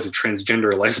I was a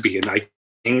transgender lesbian,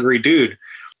 angry dude.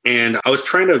 And I was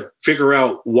trying to figure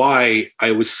out why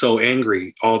I was so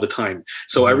angry all the time.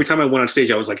 So every time I went on stage,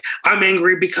 I was like, I'm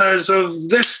angry because of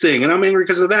this thing, and I'm angry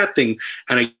because of that thing.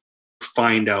 And I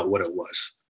find out what it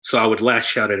was. So I would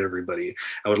lash out at everybody.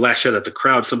 I would lash out at the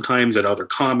crowd sometimes, at other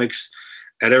comics,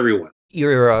 at everyone.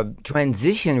 Your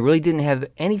transition really didn't have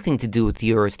anything to do with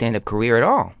your stand-up career at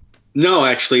all. No,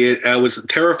 actually, I was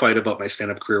terrified about my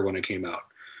stand-up career when I came out.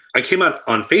 I came out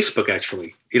on Facebook,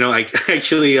 actually. You know, I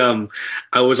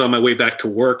was on my way back to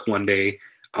work one day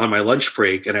on my lunch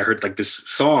break, and I heard like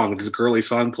this girly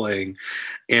song playing,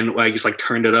 and I just like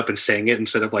turned it up and sang it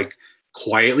instead of like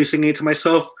quietly singing it to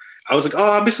myself. I was like,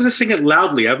 oh, I'm just going to sing it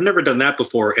loudly. I've never done that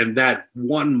before. And that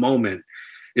one moment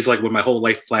is like when my whole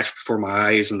life flashed before my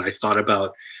eyes, and I thought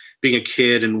about being a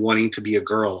kid and wanting to be a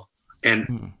girl.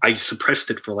 And I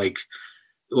suppressed it for like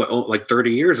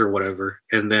 30 years or whatever.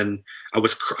 And then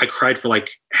I cried for like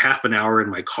half an hour in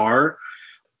my car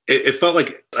it felt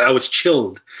like I was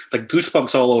chilled, like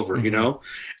goosebumps all over, Mm-hmm. you know?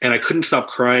 And I couldn't stop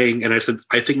crying. And I said,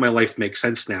 I think my life makes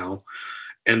sense now.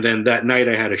 And then that night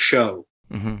I had a show.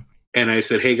 Mm-hmm. And I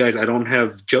said, hey guys, I don't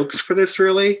have jokes for this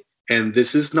really. And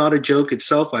this is not a joke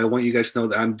itself. I want you guys to know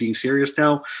that I'm being serious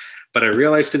now. But I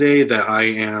realized today that I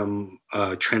am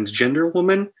a transgender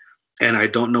woman. And I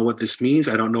don't know what this means.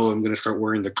 I don't know if I'm going to start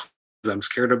wearing the clothes. I'm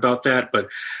scared about that. But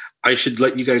I should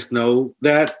let you guys know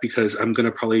that because I'm going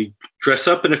to probably dress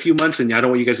up in a few months and I don't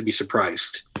want you guys to be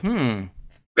surprised. And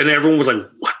everyone was like,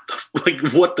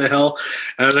 what the hell?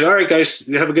 And I was like, all right, guys,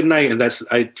 have a good night. And that's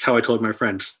how I told my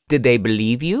friends. Did they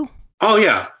believe you? Oh,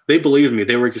 yeah. They believed me.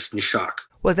 They were just in shock.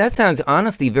 Well, that sounds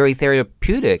honestly very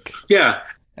therapeutic. Yeah.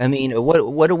 I mean,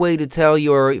 what a way to tell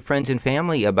your friends and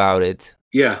family about it.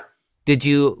 Yeah. Did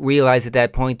you realize at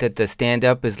that point that the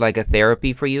stand-up is like a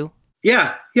therapy for you?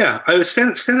 Yeah.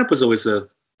 Stand-up was always a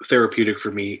therapeutic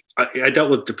for me. I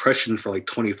dealt with depression for like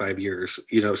 25 years,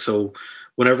 you know, so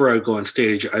whenever I would go on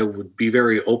stage, I would be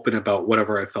very open about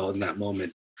whatever I felt in that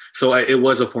moment. So it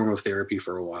was a form of therapy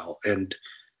for a while. And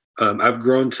I've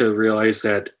grown to realize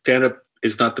that stand-up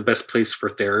is not the best place for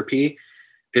therapy,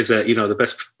 is that, you know, the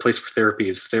best place for therapy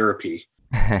is therapy.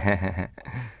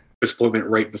 This appointment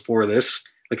right before this,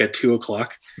 like at 2:00.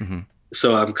 Mm-hmm.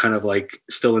 So I'm kind of like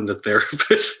still in the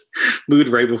therapist mood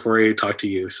right before I talk to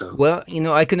you. So well, you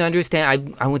know, I can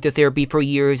understand. I went to therapy for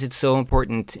years. It's so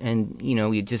important, and you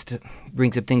know, it just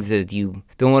brings up things that you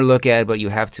don't want to look at, but you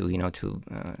have to, you know, to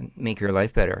make your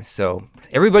life better. So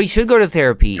everybody should go to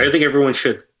therapy. I think everyone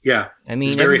should. Yeah, I mean,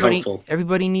 it's very helpful.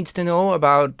 Everybody needs to know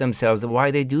about themselves,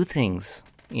 why they do things.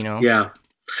 You know. Yeah,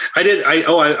 I did. I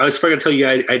was going to tell you,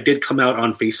 I did come out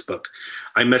on Facebook.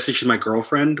 I messaged my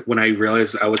girlfriend when I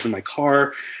realized I was in my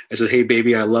car. I said, hey,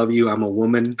 baby, I love you. I'm a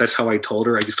woman. That's how I told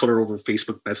her. I just told her over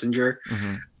Facebook Messenger.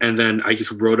 Mm-hmm. And then I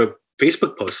just wrote a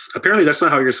Facebook post. Apparently, that's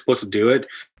not how you're supposed to do it.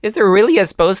 Is there really a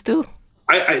supposed to?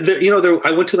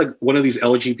 I went to like one of these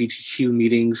LGBTQ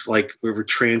meetings, like where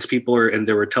trans people are, and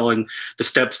they were telling the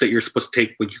steps that you're supposed to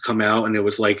take when you come out. And it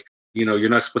was like, you know, you're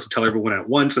not supposed to tell everyone at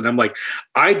once. And I'm like,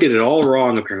 I did it all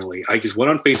wrong, apparently. I just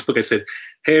went on Facebook. I said,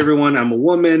 hey, everyone, I'm a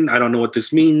woman. I don't know what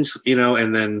this means, you know.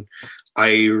 And then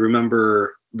I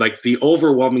remember like the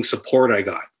overwhelming support I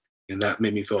got. And that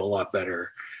made me feel a lot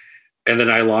better. And then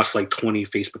I lost like 20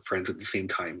 Facebook friends at the same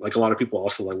time. Like a lot of people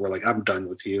also like were like, I'm done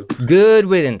with you. Good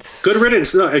riddance. Good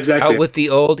riddance. No, exactly. Out with the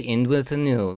old, in with the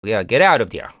new. Yeah, get out of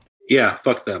there. Yeah,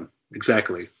 fuck them.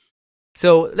 Exactly.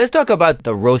 So let's talk about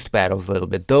the roast battles a little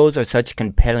bit. Those are such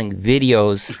compelling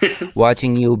videos,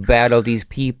 watching you battle these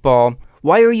people.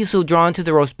 Why are you so drawn to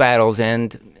the roast battles?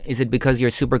 And is it because you're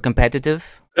super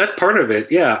competitive? That's part of it,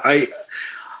 yeah.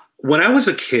 When I was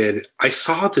a kid, I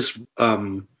saw this,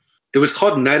 it was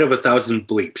called Night of a Thousand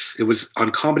Bleeps. It was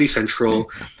on Comedy Central.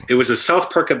 It was a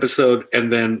South Park episode,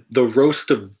 and then the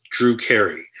roast of Drew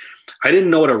Carey. I didn't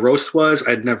know what a roast was.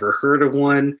 I'd never heard of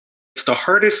one. It's the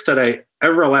hardest that I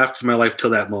ever laughed in my life till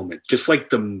that moment. Just like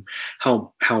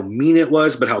how mean it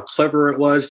was, but how clever it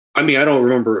was. I mean, I don't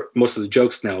remember most of the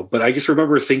jokes now, but I just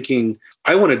remember thinking,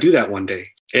 I want to do that one day.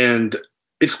 And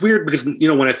it's weird because, you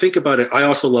know, when I think about it, I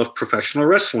also love professional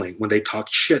wrestling when they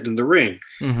talk shit in the ring.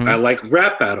 Mm-hmm. I like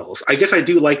rap battles. I guess I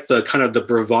do like the kind of the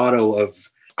bravado of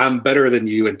I'm better than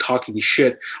you and talking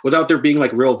shit without there being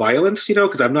like real violence, you know,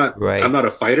 because I'm not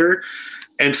a fighter.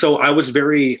 And so I was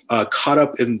very caught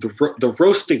up in the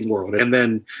roasting world. And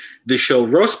then the show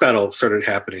Roast Battle started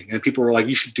happening. And people were like,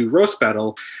 you should do Roast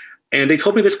Battle. And they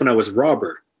told me this when I was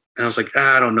Robert. And I was like,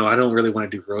 I don't know. I don't really want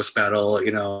to do Roast Battle,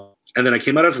 you know. And then I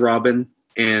came out as Robin.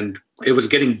 And it was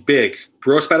getting big.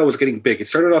 Roast Battle was getting big. It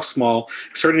started off small,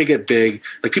 starting to get big.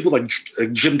 Like people like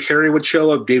Jim Carrey would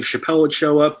show up, Dave Chappelle would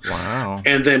show up. Wow.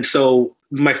 And then so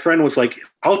my friend was like,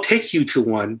 I'll take you to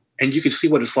one and you can see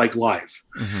what it's like live.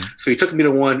 Mm-hmm. So he took me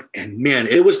to one, and man,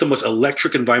 it was the most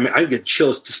electric environment. I get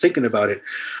chills just thinking about it.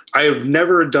 I have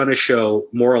never done a show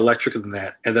more electric than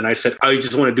that. And then I said, I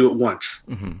just want to do it once,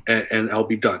 mm-hmm. and I'll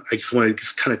be done. I just want to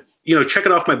just kind of, you know, check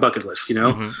it off my bucket list, you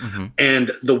know? Mm-hmm, mm-hmm. And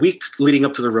the week leading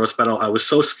up to the roast battle, I was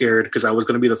so scared because I was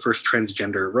going to be the first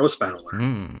transgender roast battler.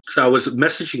 Mm. So I was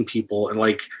messaging people and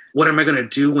like, what am I going to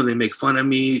do when they make fun of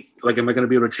me? Like, am I going to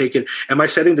be able to take it? Am I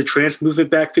setting the trans movement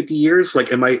back 50 years? Like,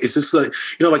 is this like,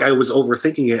 you know, like I was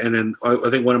overthinking it. And then I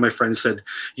think one of my friends said,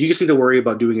 you just need to worry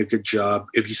about doing a good job.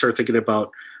 If you start thinking about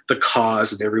the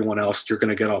cause and everyone else, you're going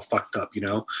to get all fucked up, you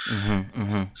know? Mm-hmm,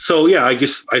 mm-hmm. So yeah, I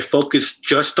guess I focused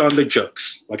just on the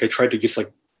jokes. Like I tried to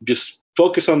just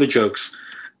focus on the jokes.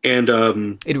 And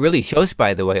it really shows,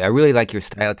 by the way. I really like your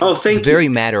style. It's thank you. Very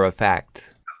matter of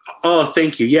fact. Oh,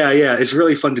 thank you. Yeah. It's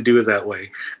really fun to do it that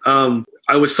way.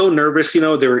 I was so nervous, you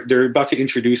know, they're about to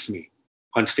introduce me.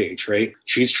 on stage, right?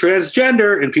 She's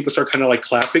transgender, and people start kind of like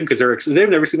clapping because they've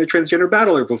never seen a transgender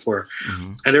battler before.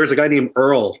 Mm-hmm. And there was a guy named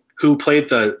Earl who played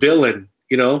the villain,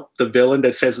 the villain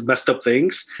that says messed up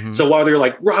things. Mm-hmm. So while they're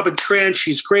like, Robin trans,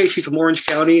 she's great, she's from Orange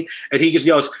County, and he just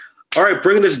yells, all right,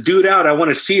 bring this dude out, I want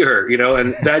to see her,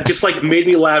 and that just like made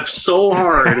me laugh so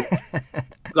hard.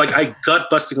 Like I gut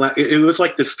busting laugh. It was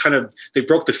like this kind of, they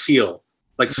broke the seal.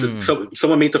 Like so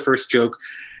someone made the first joke,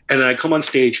 and then I come on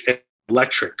stage and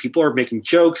electric. People are making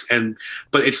jokes,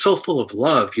 but it's so full of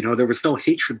love. There was no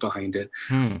hatred behind it.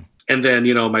 And then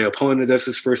my opponent does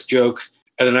his first joke,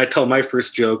 and then I tell my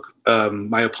first joke.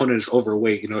 My opponent is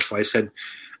overweight. So I said,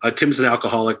 Tim's an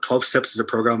alcoholic. 12 steps is a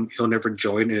program he'll never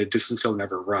join, and a distance he'll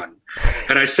never run.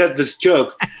 And I said this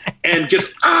joke, and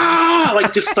just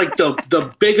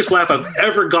the biggest laugh I've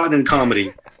ever gotten in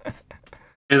comedy.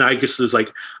 And I just was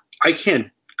like, I can't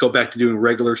go back to doing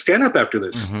regular stand-up after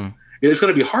this. Mm-hmm. It's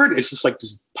going to be hard. It's just like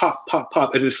this pop, pop,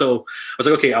 pop. And so I was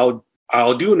like, okay,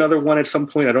 I'll do another one at some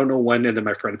point. I don't know when. And then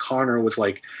my friend Connor was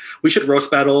like, we should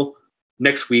roast battle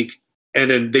next week.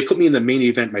 And then they put me in the main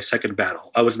event, my second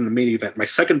battle. I was in the main event, my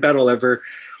second battle ever.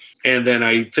 And then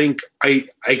I think I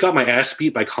got my ass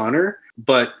beat by Connor.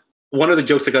 But one of the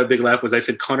jokes that got a big laugh was I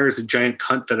said, Connor is a giant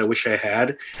cunt that I wish I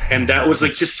had. And that was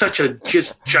like just such a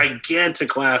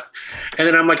gigantic laugh. And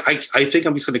then I'm like, I think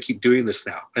I'm just going to keep doing this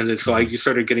now. And then so I just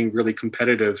started getting really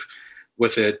competitive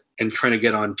with it and trying to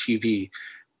get on TV.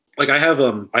 Like I have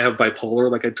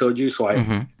bipolar, like I told you. So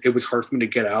it was hard for me to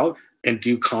get out and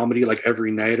do comedy like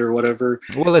every night or whatever.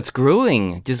 Well, it's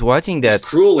grueling. Just watching that. It's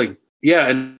grueling. Yeah.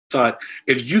 And I thought,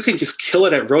 if you can just kill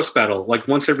it at roast battle, like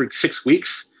once every 6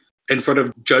 weeks, in front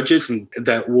of judges and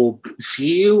that will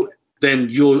see you, then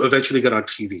you'll eventually get on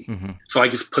TV. Mm-hmm. So I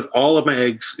just put all of my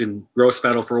eggs in roast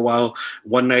battle for a while.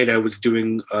 One night I was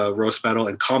doing a roast battle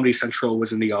and Comedy Central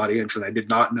was in the audience and I did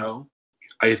not know.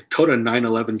 I told a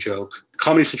 9/11 joke.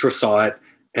 Comedy Central saw it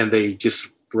and they just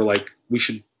were like, we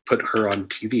should put her on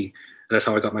TV. And that's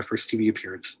how I got my first TV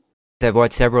appearance. I've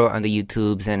watched several on the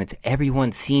YouTubes, and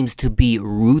everyone seems to be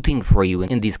rooting for you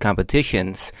in these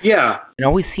competitions. Yeah. It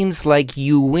always seems like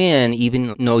you win,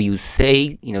 even though you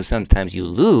say, sometimes you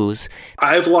lose.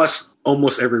 I've lost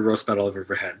almost every roast battle I've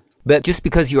ever had. But just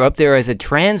because you're up there as a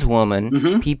trans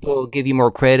woman, people give you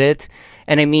more credit.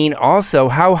 And I mean, also,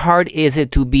 how hard is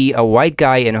it to be a white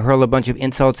guy and hurl a bunch of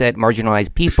insults at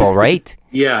marginalized people, right?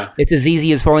 Yeah. It's as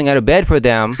easy as falling out of bed for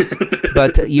them.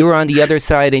 But you're on the other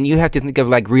side and you have to think of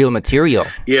like real material.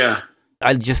 Yeah.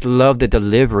 I just love the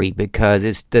delivery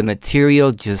because the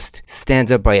material just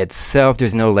stands up by itself.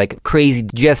 There's no like crazy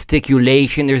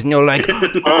gesticulation. There's no like,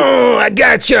 oh, I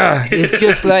gotcha. It's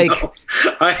just like,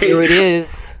 here it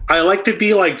is. I like to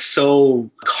be like so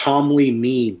calmly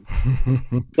mean.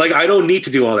 Like I don't need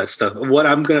to do all that stuff.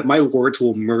 My words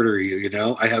will murder you,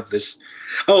 I have this.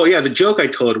 Oh yeah, the joke I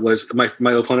told was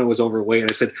my opponent was overweight and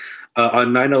I said, on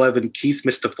 9/11, Keith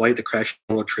missed a flight that crashed at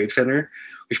the World Trade Center,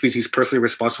 which means he's personally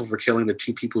responsible for killing the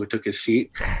 2 people who took his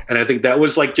seat. And I think that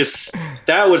was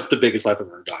that was the biggest laugh I've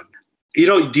ever gotten.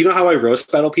 Do you know how I roast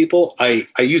battle people? I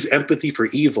use empathy for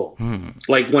evil.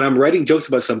 Like when I'm writing jokes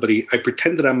about somebody, I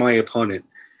pretend that I'm my opponent.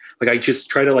 Like I just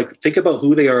try to like think about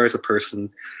who they are as a person.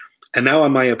 And now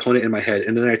I'm my opponent in my head.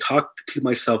 And then I talk to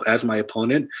myself as my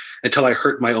opponent until I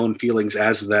hurt my own feelings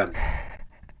as them.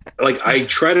 Like I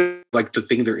try to like the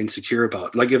thing they're insecure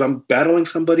about. Like if I'm battling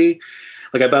somebody,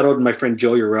 like I battled my friend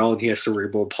Joe Urell and he has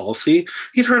cerebral palsy.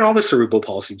 He's heard all the cerebral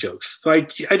palsy jokes. So I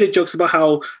did jokes about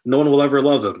how no one will ever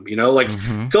love him,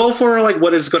 go for like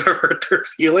what is going to hurt their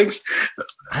feelings.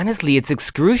 Honestly, it's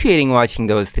excruciating watching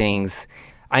those things.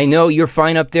 I know you're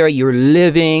fine up there, you're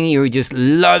living, you're just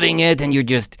loving it, and you're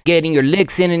just getting your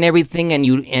licks in and everything, and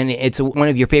it's one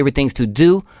of your favorite things to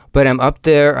do, but I'm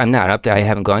not up there, I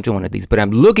haven't gone to one of these, but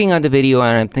I'm looking at the video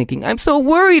and I'm thinking, I'm so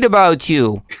worried about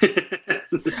you.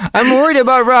 I'm worried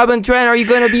about Robin Trent, are you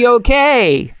going to be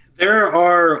okay?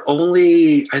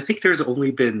 I think there's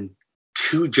only been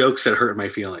 2 jokes that hurt my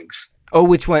feelings. Oh,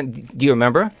 which one? Do you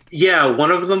remember? Yeah,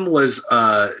 one of them was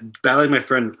battling my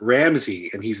friend Ramsey,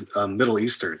 and he's Middle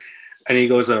Eastern. And he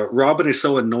goes, Robin is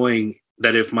so annoying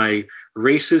that if my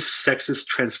racist, sexist,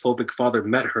 transphobic father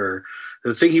met her,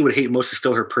 the thing he would hate most is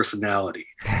still her personality.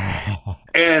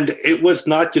 And it was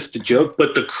not just a joke,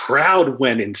 but the crowd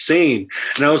went insane.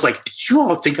 And I was like, did you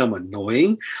all think I'm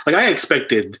annoying? Like I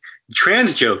expected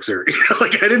trans jokes or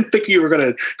like I didn't think you were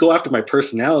going to go after my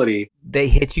personality. They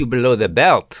hit you below the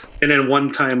belt. And then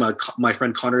one time my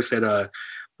friend Connor said,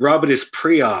 Robin is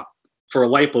pre-op for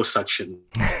liposuction.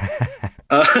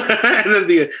 And then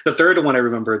the third one I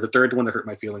remember, the third one that hurt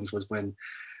my feelings was when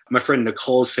my friend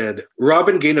Nicole said,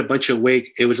 Robin gained a bunch of weight.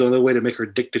 It was the only way to make her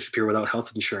dick disappear without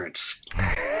health insurance.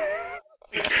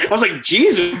 I was like,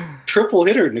 Jesus, triple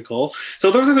hitter, Nicole.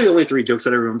 So those are the only 3 jokes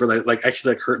that I remember that like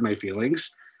actually like hurt my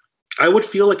feelings. I would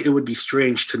feel like it would be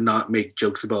strange to not make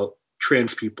jokes about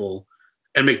trans people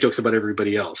and make jokes about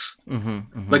everybody else.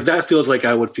 Like that feels like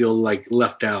I would feel like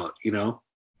left out, you know?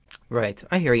 Right.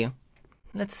 I hear you.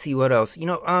 Let's see what else. You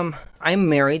know, I'm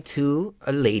married to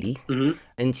a lady,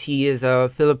 and she is a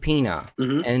Filipina.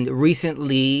 And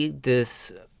recently,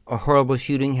 a horrible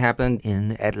shooting happened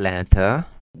in Atlanta.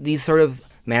 These sort of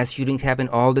mass shootings happen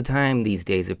all the time these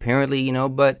days, apparently, you know,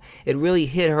 but it really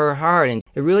hit her hard, and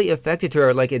it really affected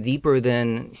her like deeper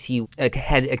than she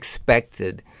had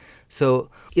expected. So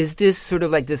is this sort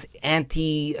of like this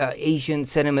anti-Asian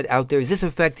sentiment out there? Is this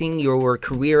affecting your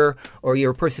career or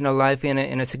your personal life in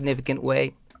a significant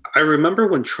way? I remember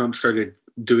when Trump started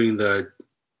doing the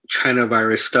China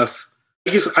virus stuff.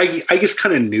 I just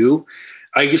kind of knew.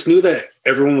 I just knew that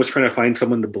everyone was trying to find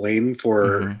someone to blame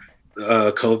for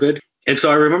COVID. And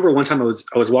so I remember one time I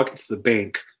was walking to the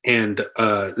bank, and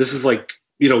this is like,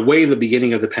 you know, way in the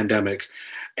beginning of the pandemic.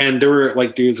 And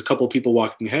there's a couple of people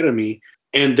walking ahead of me,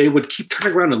 and they would keep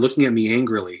turning around and looking at me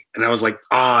angrily. And I was like,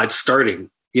 it's starting,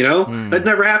 you know? That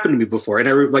never happened to me before.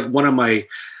 And like one of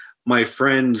my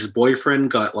friend's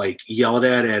boyfriend got like yelled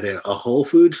at a Whole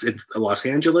Foods in Los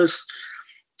Angeles.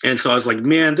 And so I was like,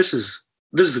 man, this is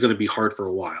going to be hard for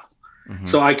a while.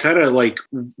 So I kind of like,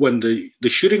 when the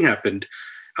shooting happened,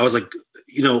 I was like,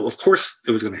 you know, of course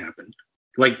it was going to happen.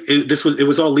 Like it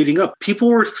was all leading up. People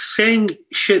were saying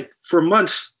shit for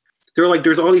months. They were like,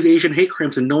 there's all these Asian hate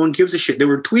crimes and no one gives a shit. They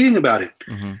were tweeting about it.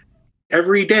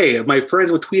 Every day. My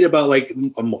friends would tweet about like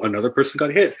another person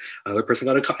got hit, another person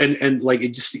got and like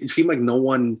it seemed like no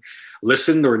one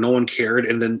listened or no one cared.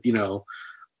 And then, you know,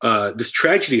 this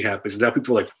tragedy happens. And now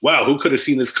people are like, wow, who could have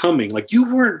seen this coming? Like,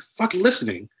 you weren't fucking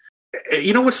listening.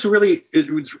 You know what's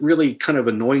really kind of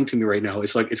annoying to me right now?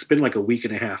 It's like it's been like a week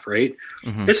and a half, right?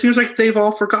 It seems like they've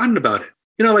all forgotten about it.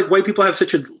 You know, like white people have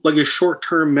such a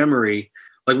short-term memory.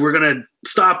 Like, we're gonna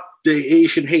stop the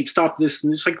Asian hate, stop this,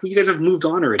 and it's like you guys have moved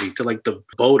on already to like the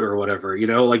boat or whatever. You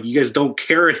know, like you guys don't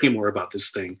care anymore about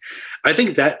this thing. I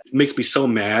think that makes me so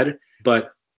mad,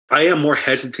 but I am more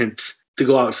hesitant to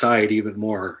go outside even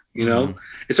more. You know,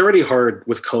 it's already hard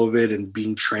with COVID and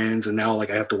being trans, and now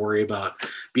like I have to worry about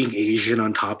being Asian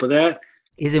on top of that.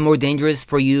 Is it more dangerous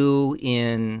for you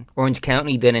in Orange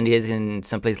County than it is in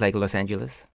someplace like Los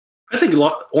Angeles? I think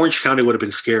Orange County would have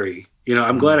been scary. You know,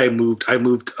 I'm glad I moved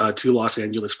to Los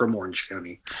Angeles from Orange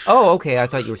County. Oh, okay. I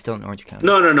thought you were still in Orange County.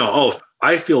 No. Oh,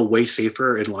 I feel way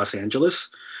safer in Los Angeles.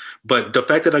 But the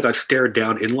fact that I got stared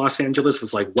down in Los Angeles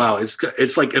was like, wow,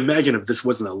 it's like, imagine if this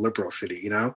wasn't a liberal city,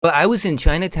 you know? Well, I was in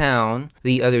Chinatown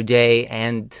the other day,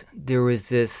 and there was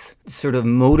this sort of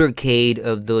motorcade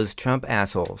of those Trump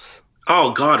assholes.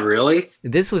 Oh, God, really?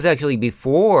 This was actually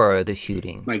before the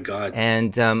shooting. My God.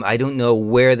 And I don't know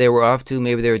where they were off to.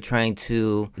 Maybe they were trying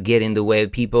to get in the way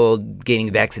of people getting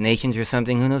vaccinations or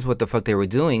something. Who knows what the fuck they were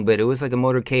doing. But it was like a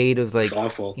motorcade of like,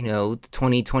 you know,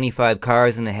 20, 25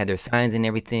 cars, and they had their signs and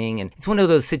everything. And it's one of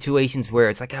those situations where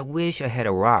it's like, I wish I had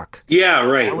a rock. Yeah,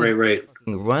 right.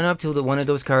 Run up to one of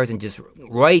those cars and just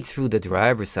right through the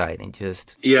driver's side and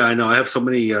just... Yeah, I know. I have so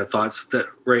many thoughts that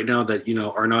right now that, you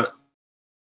know, are not...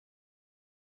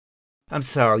 I'm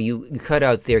sorry, you cut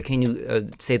out there. Can you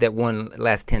say that one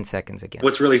last 10 seconds again?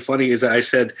 What's really funny is that I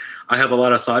said I have a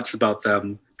lot of thoughts about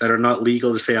them that are not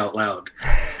legal to say out loud.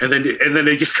 And then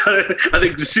they just kind of, I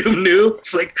think Zoom knew.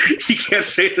 It's like, you can't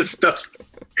say this stuff.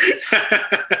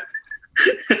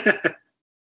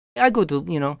 I go to,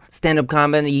 you know, stand-up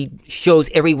comedy shows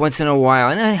every once in a while,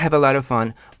 and I have a lot of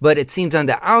fun. But it seems on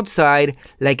the outside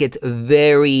like it's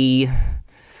very...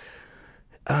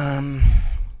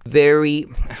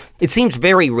 it seems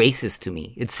very racist to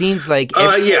me. It seems like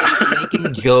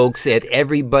making jokes at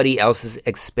everybody else's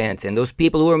expense, and those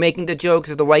people who are making the jokes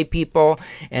are the white people,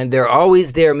 and they're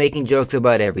always there making jokes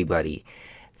about everybody.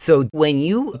 So when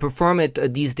you perform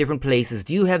at these different places,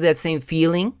 do you have that same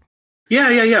feeling? Yeah.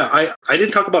 I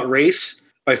didn't talk about race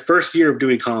my first year of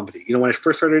doing comedy. You know, when I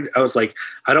first started, I was like,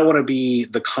 I don't want to be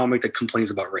the comic that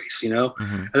complains about race, you know?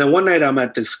 And then one night I'm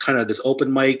at this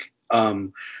open mic,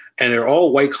 and they're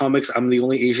all white comics. I'm the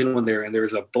only Asian one there. And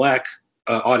there's a black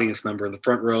audience member in the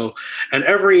front row. And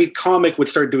every comic would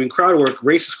start doing crowd work,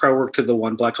 racist crowd work to the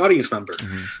one black audience member.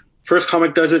 First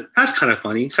comic does it, that's kind of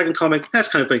funny. Second comic, that's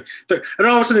kind of funny. And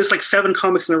all of a sudden, it's like 7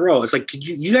 comics in a row. It's like,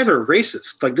 you guys are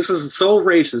racist. Like, this is so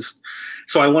racist.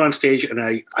 So I went on stage and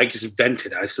I just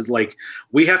vented. I said, like,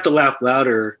 we have to laugh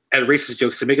louder at racist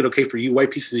jokes to make it okay for you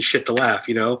white pieces of shit to laugh,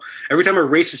 you know? Every time a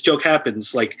racist joke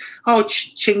happens, like, oh,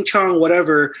 ching chong,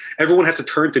 whatever, everyone has to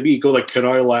turn to me, go like, can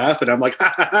I laugh? And I'm like,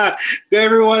 ha ha ha,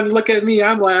 everyone, look at me,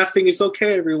 I'm laughing. It's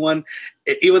okay, everyone.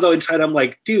 Even though inside I'm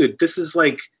like, dude, this is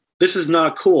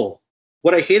not cool.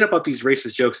 What I hate about these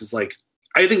racist jokes is like,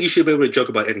 I think you should be able to joke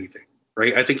about anything,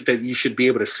 right? I think that you should be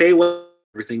able to say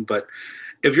everything, but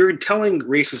if you're telling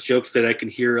racist jokes that I can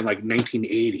hear in like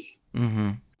 1980,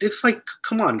 it's like,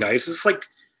 come on, guys. It's like,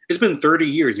 it's been 30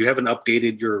 years. You haven't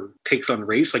updated your takes on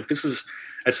race. Like, this is,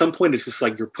 at some point, it's just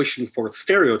like you're pushing forth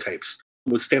stereotypes.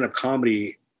 With stand-up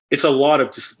comedy, it's a lot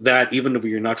of just that, even if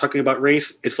you're not talking about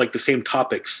race, it's like the same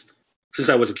topics since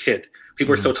I was a kid.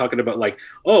 People are still talking about like,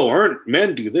 oh, aren't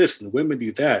men do this and women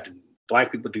do that and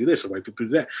black people do this and white people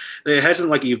do that. It hasn't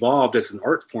like evolved as an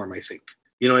art form, I think.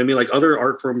 You know what I mean? Like, other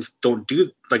art forms don't do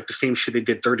like the same shit they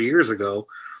did 30 years ago.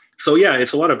 So yeah,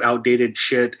 it's a lot of outdated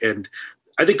shit. And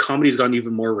I think comedy's gotten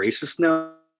even more racist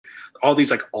now. All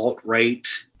these like alt-right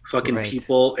fucking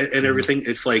people and everything.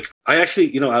 It's like, I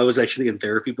was actually in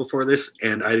therapy before this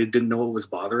and I didn't know what was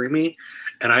bothering me.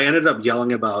 And I ended up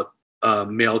yelling about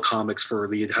male comics for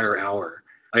the entire hour.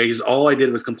 All I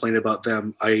did was complain about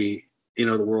them. The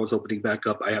world's opening back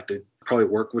up. I have to probably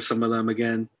work with some of them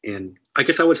again. And I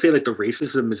guess I would say that the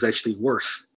racism is actually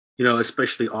worse,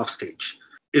 especially off stage.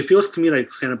 It feels to me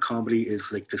like stand-up comedy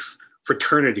is like this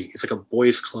fraternity. It's like a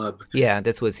boys club. Yeah,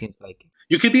 that's what it seems like.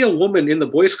 You could be a woman in the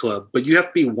boys club, but you have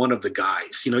to be one of the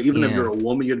guys. Even if you're a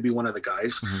woman, you have to be one of the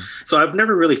guys. Mm-hmm. So I've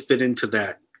never really fit into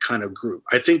that kind of group.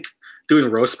 I think doing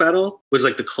Roast Battle was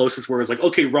like the closest where it's like,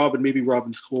 okay, maybe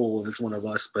Robin's cool and it's one of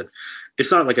us, but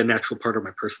it's not like a natural part of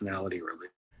my personality, really.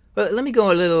 But let me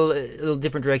go a little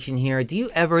different direction here. Do you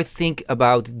ever think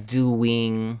about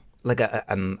doing like a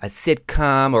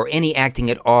sitcom or any acting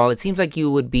at all? It seems like you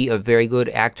would be a very good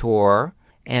actor.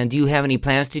 And do you have any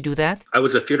plans to do that? I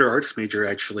was a theater arts major,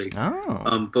 actually.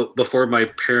 Oh. But before my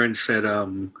parents said,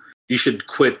 you should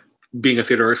quit being a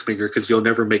theater arts major because you'll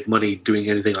never make money doing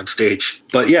anything on stage.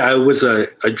 But yeah, I was a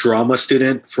drama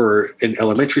student in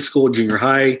elementary school, junior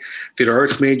high, theater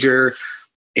arts major.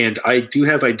 And I do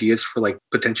have ideas for like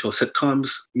potential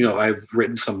sitcoms. I've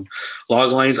written some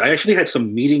log lines. I actually had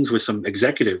some meetings with some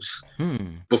executives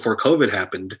before COVID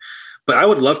happened. But I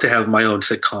would love to have my own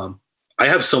sitcom. I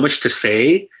have so much to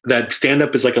say that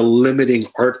stand-up is like a limiting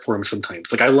art form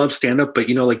sometimes. Like, I love stand-up, but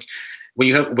like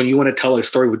when you want to tell a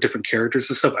story with different characters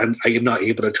and stuff, I am not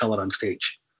able to tell it on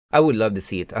stage. I would love to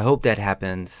see it. I hope that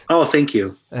happens. Oh, thank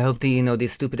you. I hope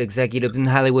these stupid executives in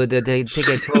Hollywood that they take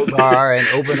a crowbar and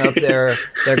open up their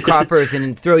coffers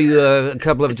and throw you a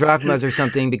couple of drachmas or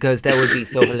something, because that would be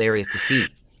so hilarious to see.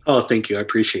 Oh, thank you. I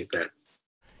appreciate that.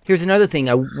 Here's another thing.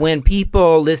 When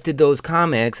people listed those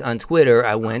comics on Twitter,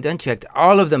 I went and checked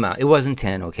all of them out. It wasn't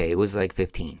 10, okay? It was like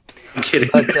 15. I'm kidding.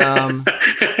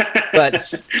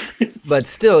 But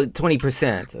still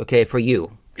 20%, okay, for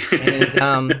you.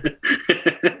 And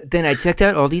then I checked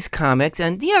out all these comics,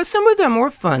 and yeah, some of them were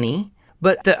funny,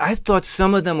 but I thought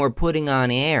some of them were putting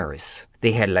on airs.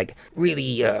 They had like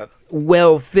really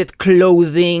well-fit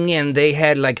clothing, and they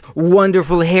had like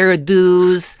wonderful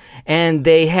hairdos, and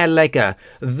they had like a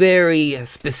very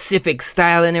specific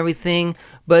style and everything.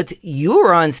 But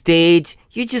you're on stage,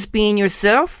 you're just being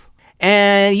yourself,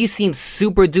 and you seem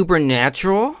super duper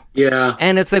natural. Yeah.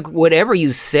 And it's like whatever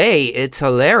you say, it's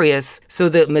hilarious. So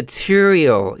the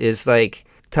material is like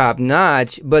top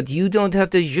notch, but you don't have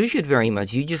to zhuzh it very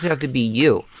much. You just have to be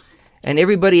you. And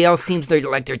everybody else seems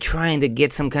like they're trying to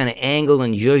get some kind of angle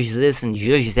and zhuzh this and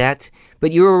zhuzh that,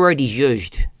 but you're already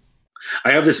zhuzhed.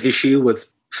 I have this issue with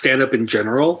stand-up in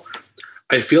general.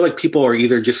 I feel like people are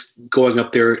either just going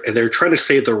up there and they're trying to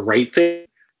say the right thing,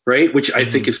 right? Which I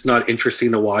think is not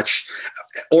interesting to watch.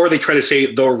 Or they try to say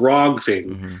the wrong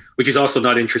thing, which is also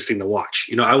not interesting to watch.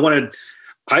 I want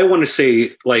to say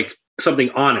like something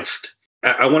honest.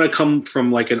 I want to come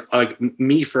from like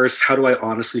me first. How do I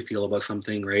honestly feel about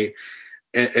something, right?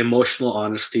 Emotional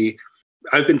honesty.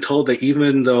 I've been told that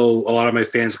even though a lot of my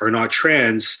fans are not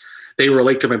trans, they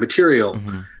relate to my material.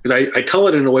 I tell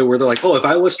it in a way where they're like, oh, if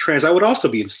I was trans, I would also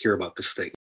be insecure about this thing.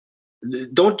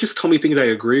 Don't just tell me things I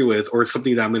agree with or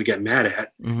something that I'm going to get mad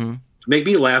at. Make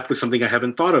me laugh with something I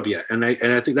haven't thought of yet. And I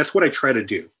think that's what I try to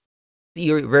do.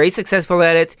 You're very successful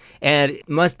at it, and it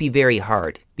must be very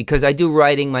hard because I do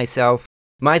writing myself.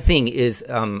 My thing is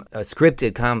a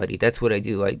scripted comedy. That's what I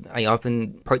do. I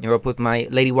often partner up with my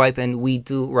lady wife, and we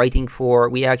do writing for,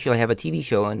 we actually have a TV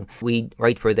show, and we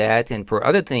write for that and for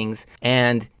other things.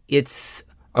 And it's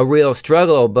a real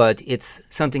struggle, but it's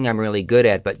something I'm really good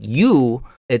at. But you,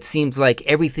 it seems like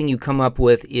everything you come up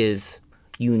with is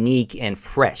unique and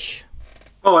fresh.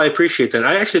 Oh, I appreciate that.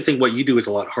 I actually think what you do is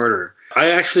a lot harder.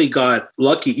 I actually got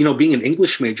lucky, being an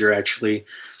English major actually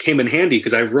came in handy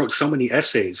because I wrote so many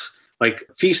essays, like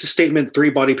thesis statement, 3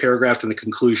 body paragraphs, and a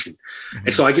conclusion. Mm-hmm.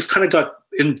 And so I just kind of got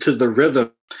into the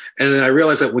rhythm. And then I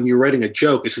realized that when you're writing a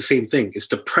joke, it's the same thing. It's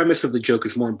the premise of the joke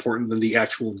is more important than the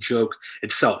actual joke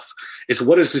itself. It's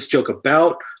what is this joke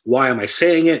about? Why am I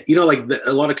saying it?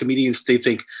 A lot of comedians, they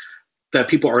think that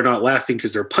people are not laughing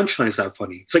because their punchline's not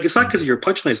funny. It's like, it's not because your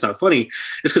punchline's not funny.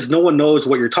 It's because no one knows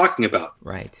what you're talking about.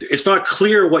 Right. It's not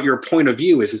clear what your point of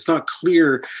view is. It's not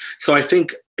clear. So I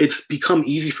think it's become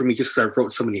easy for me just because I've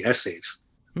wrote so many essays.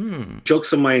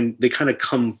 Jokes of mine, they kind of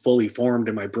come fully formed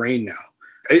in my brain now.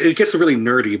 It gets really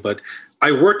nerdy, but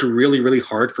I worked really, really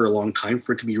hard for a long time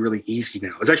for it to be really easy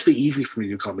now. It's actually easy for me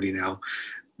to do comedy now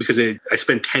because I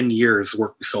spent 10 years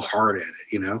working so hard at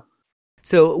it,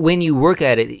 So when you work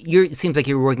at it, it seems like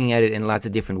you're working at it in lots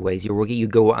of different ways. You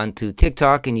go onto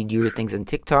TikTok and you do your things on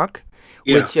TikTok,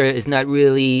 which is not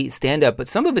really stand-up, but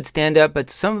some of it's stand-up, but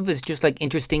some of it's just like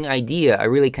interesting idea. I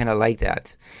really kind of like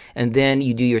that. And then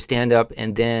you do your stand-up,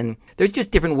 and then there's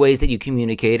just different ways that you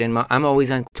communicate. And I'm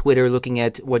always on Twitter looking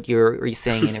at what you're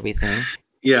saying and everything.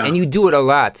 Yeah. And you do it a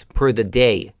lot per the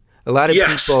day. A lot of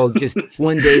people just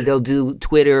one day they'll do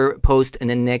Twitter post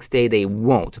and the next day they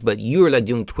won't. But you're like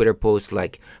doing Twitter posts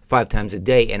like 5 times a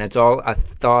day, and it's all a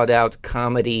thought out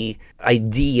comedy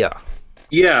idea.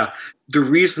 Yeah. The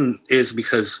reason is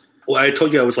because I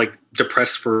told you I was like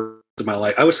depressed for my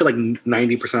life. I would say like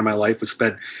 90% of my life was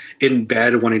spent in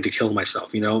bed wanting to kill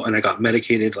myself, and I got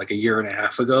medicated like a year and a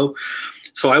half ago.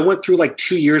 So I went through like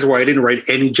 2 years where I didn't write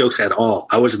any jokes at all.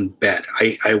 I was in bed.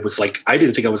 I was like, I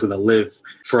didn't think I was going to live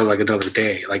for like another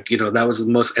day. Like, that was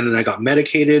the most, and then I got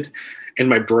medicated and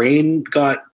my brain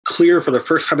got clear for the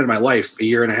first time in my life a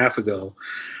year and a half ago.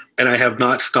 And I have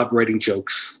not stopped writing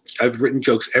jokes. I've written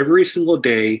jokes every single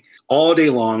day, all day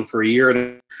long for a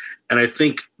year and I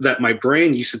think that my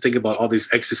brain used to think about all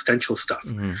this existential stuff.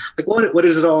 Mm-hmm. Like, what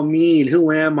does it all mean?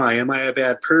 Who am I? Am I a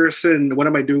bad person? What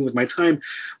am I doing with my time?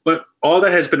 But all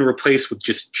that has been replaced with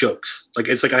just jokes. Like,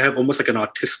 it's like I have almost like an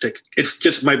autistic. It's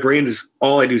just my brain is,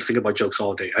 all I do is think about jokes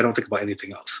all day. I don't think about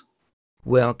anything else.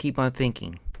 Well, keep on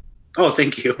thinking. Oh,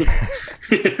 thank you.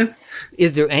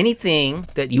 Is there anything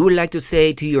that you would like to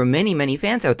say to your many, many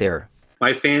fans out there?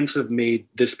 My fans have made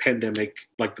this pandemic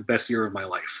like the best year of my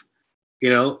life.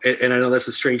 And I know that's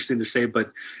a strange thing to say,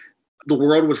 but the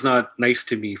world was not nice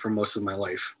to me for most of my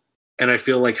life. And I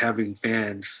feel like having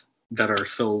fans that are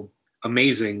so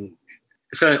amazing,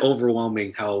 it's kind of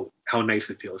overwhelming how nice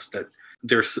it feels that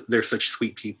they're such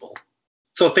sweet people.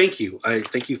 So thank you. I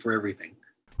thank you for everything.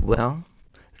 Well,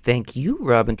 thank you,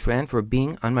 Robin Tran, for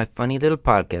being on my funny little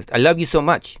podcast. I love you so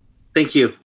much. Thank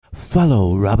you.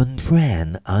 Follow Robin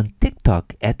Tran on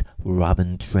TikTok at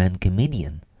Robin Tran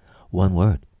Comedian. One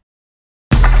word.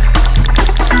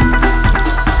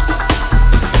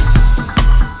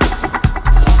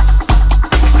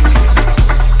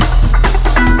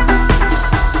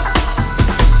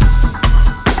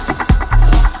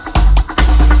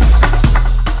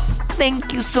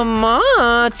 Thank you so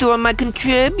much to all my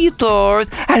contributors.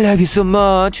 I love you so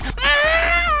much.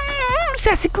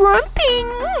 Sassy grunting.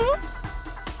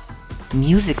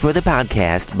 Music for the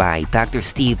podcast by Dr.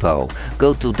 Steve-O.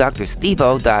 Go to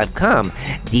drstevo.com.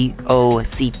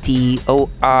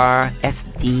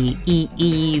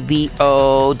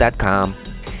 DoctorSteevo.com.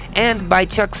 And by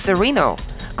Chuck Serino.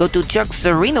 Go to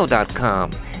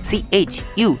chuckserino.com.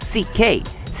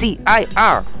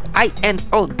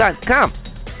 ChuckCirino.com.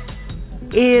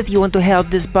 If you want to help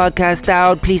this podcast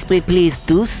out, please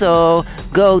do so.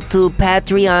 Go to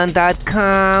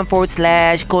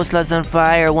patreon.com/Coleslaws on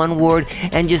Fire, one word,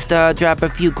 and just drop a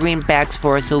few greenbacks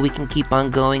for us so we can keep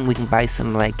on going. We can buy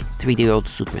some like 3-day-old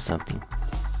soup or something.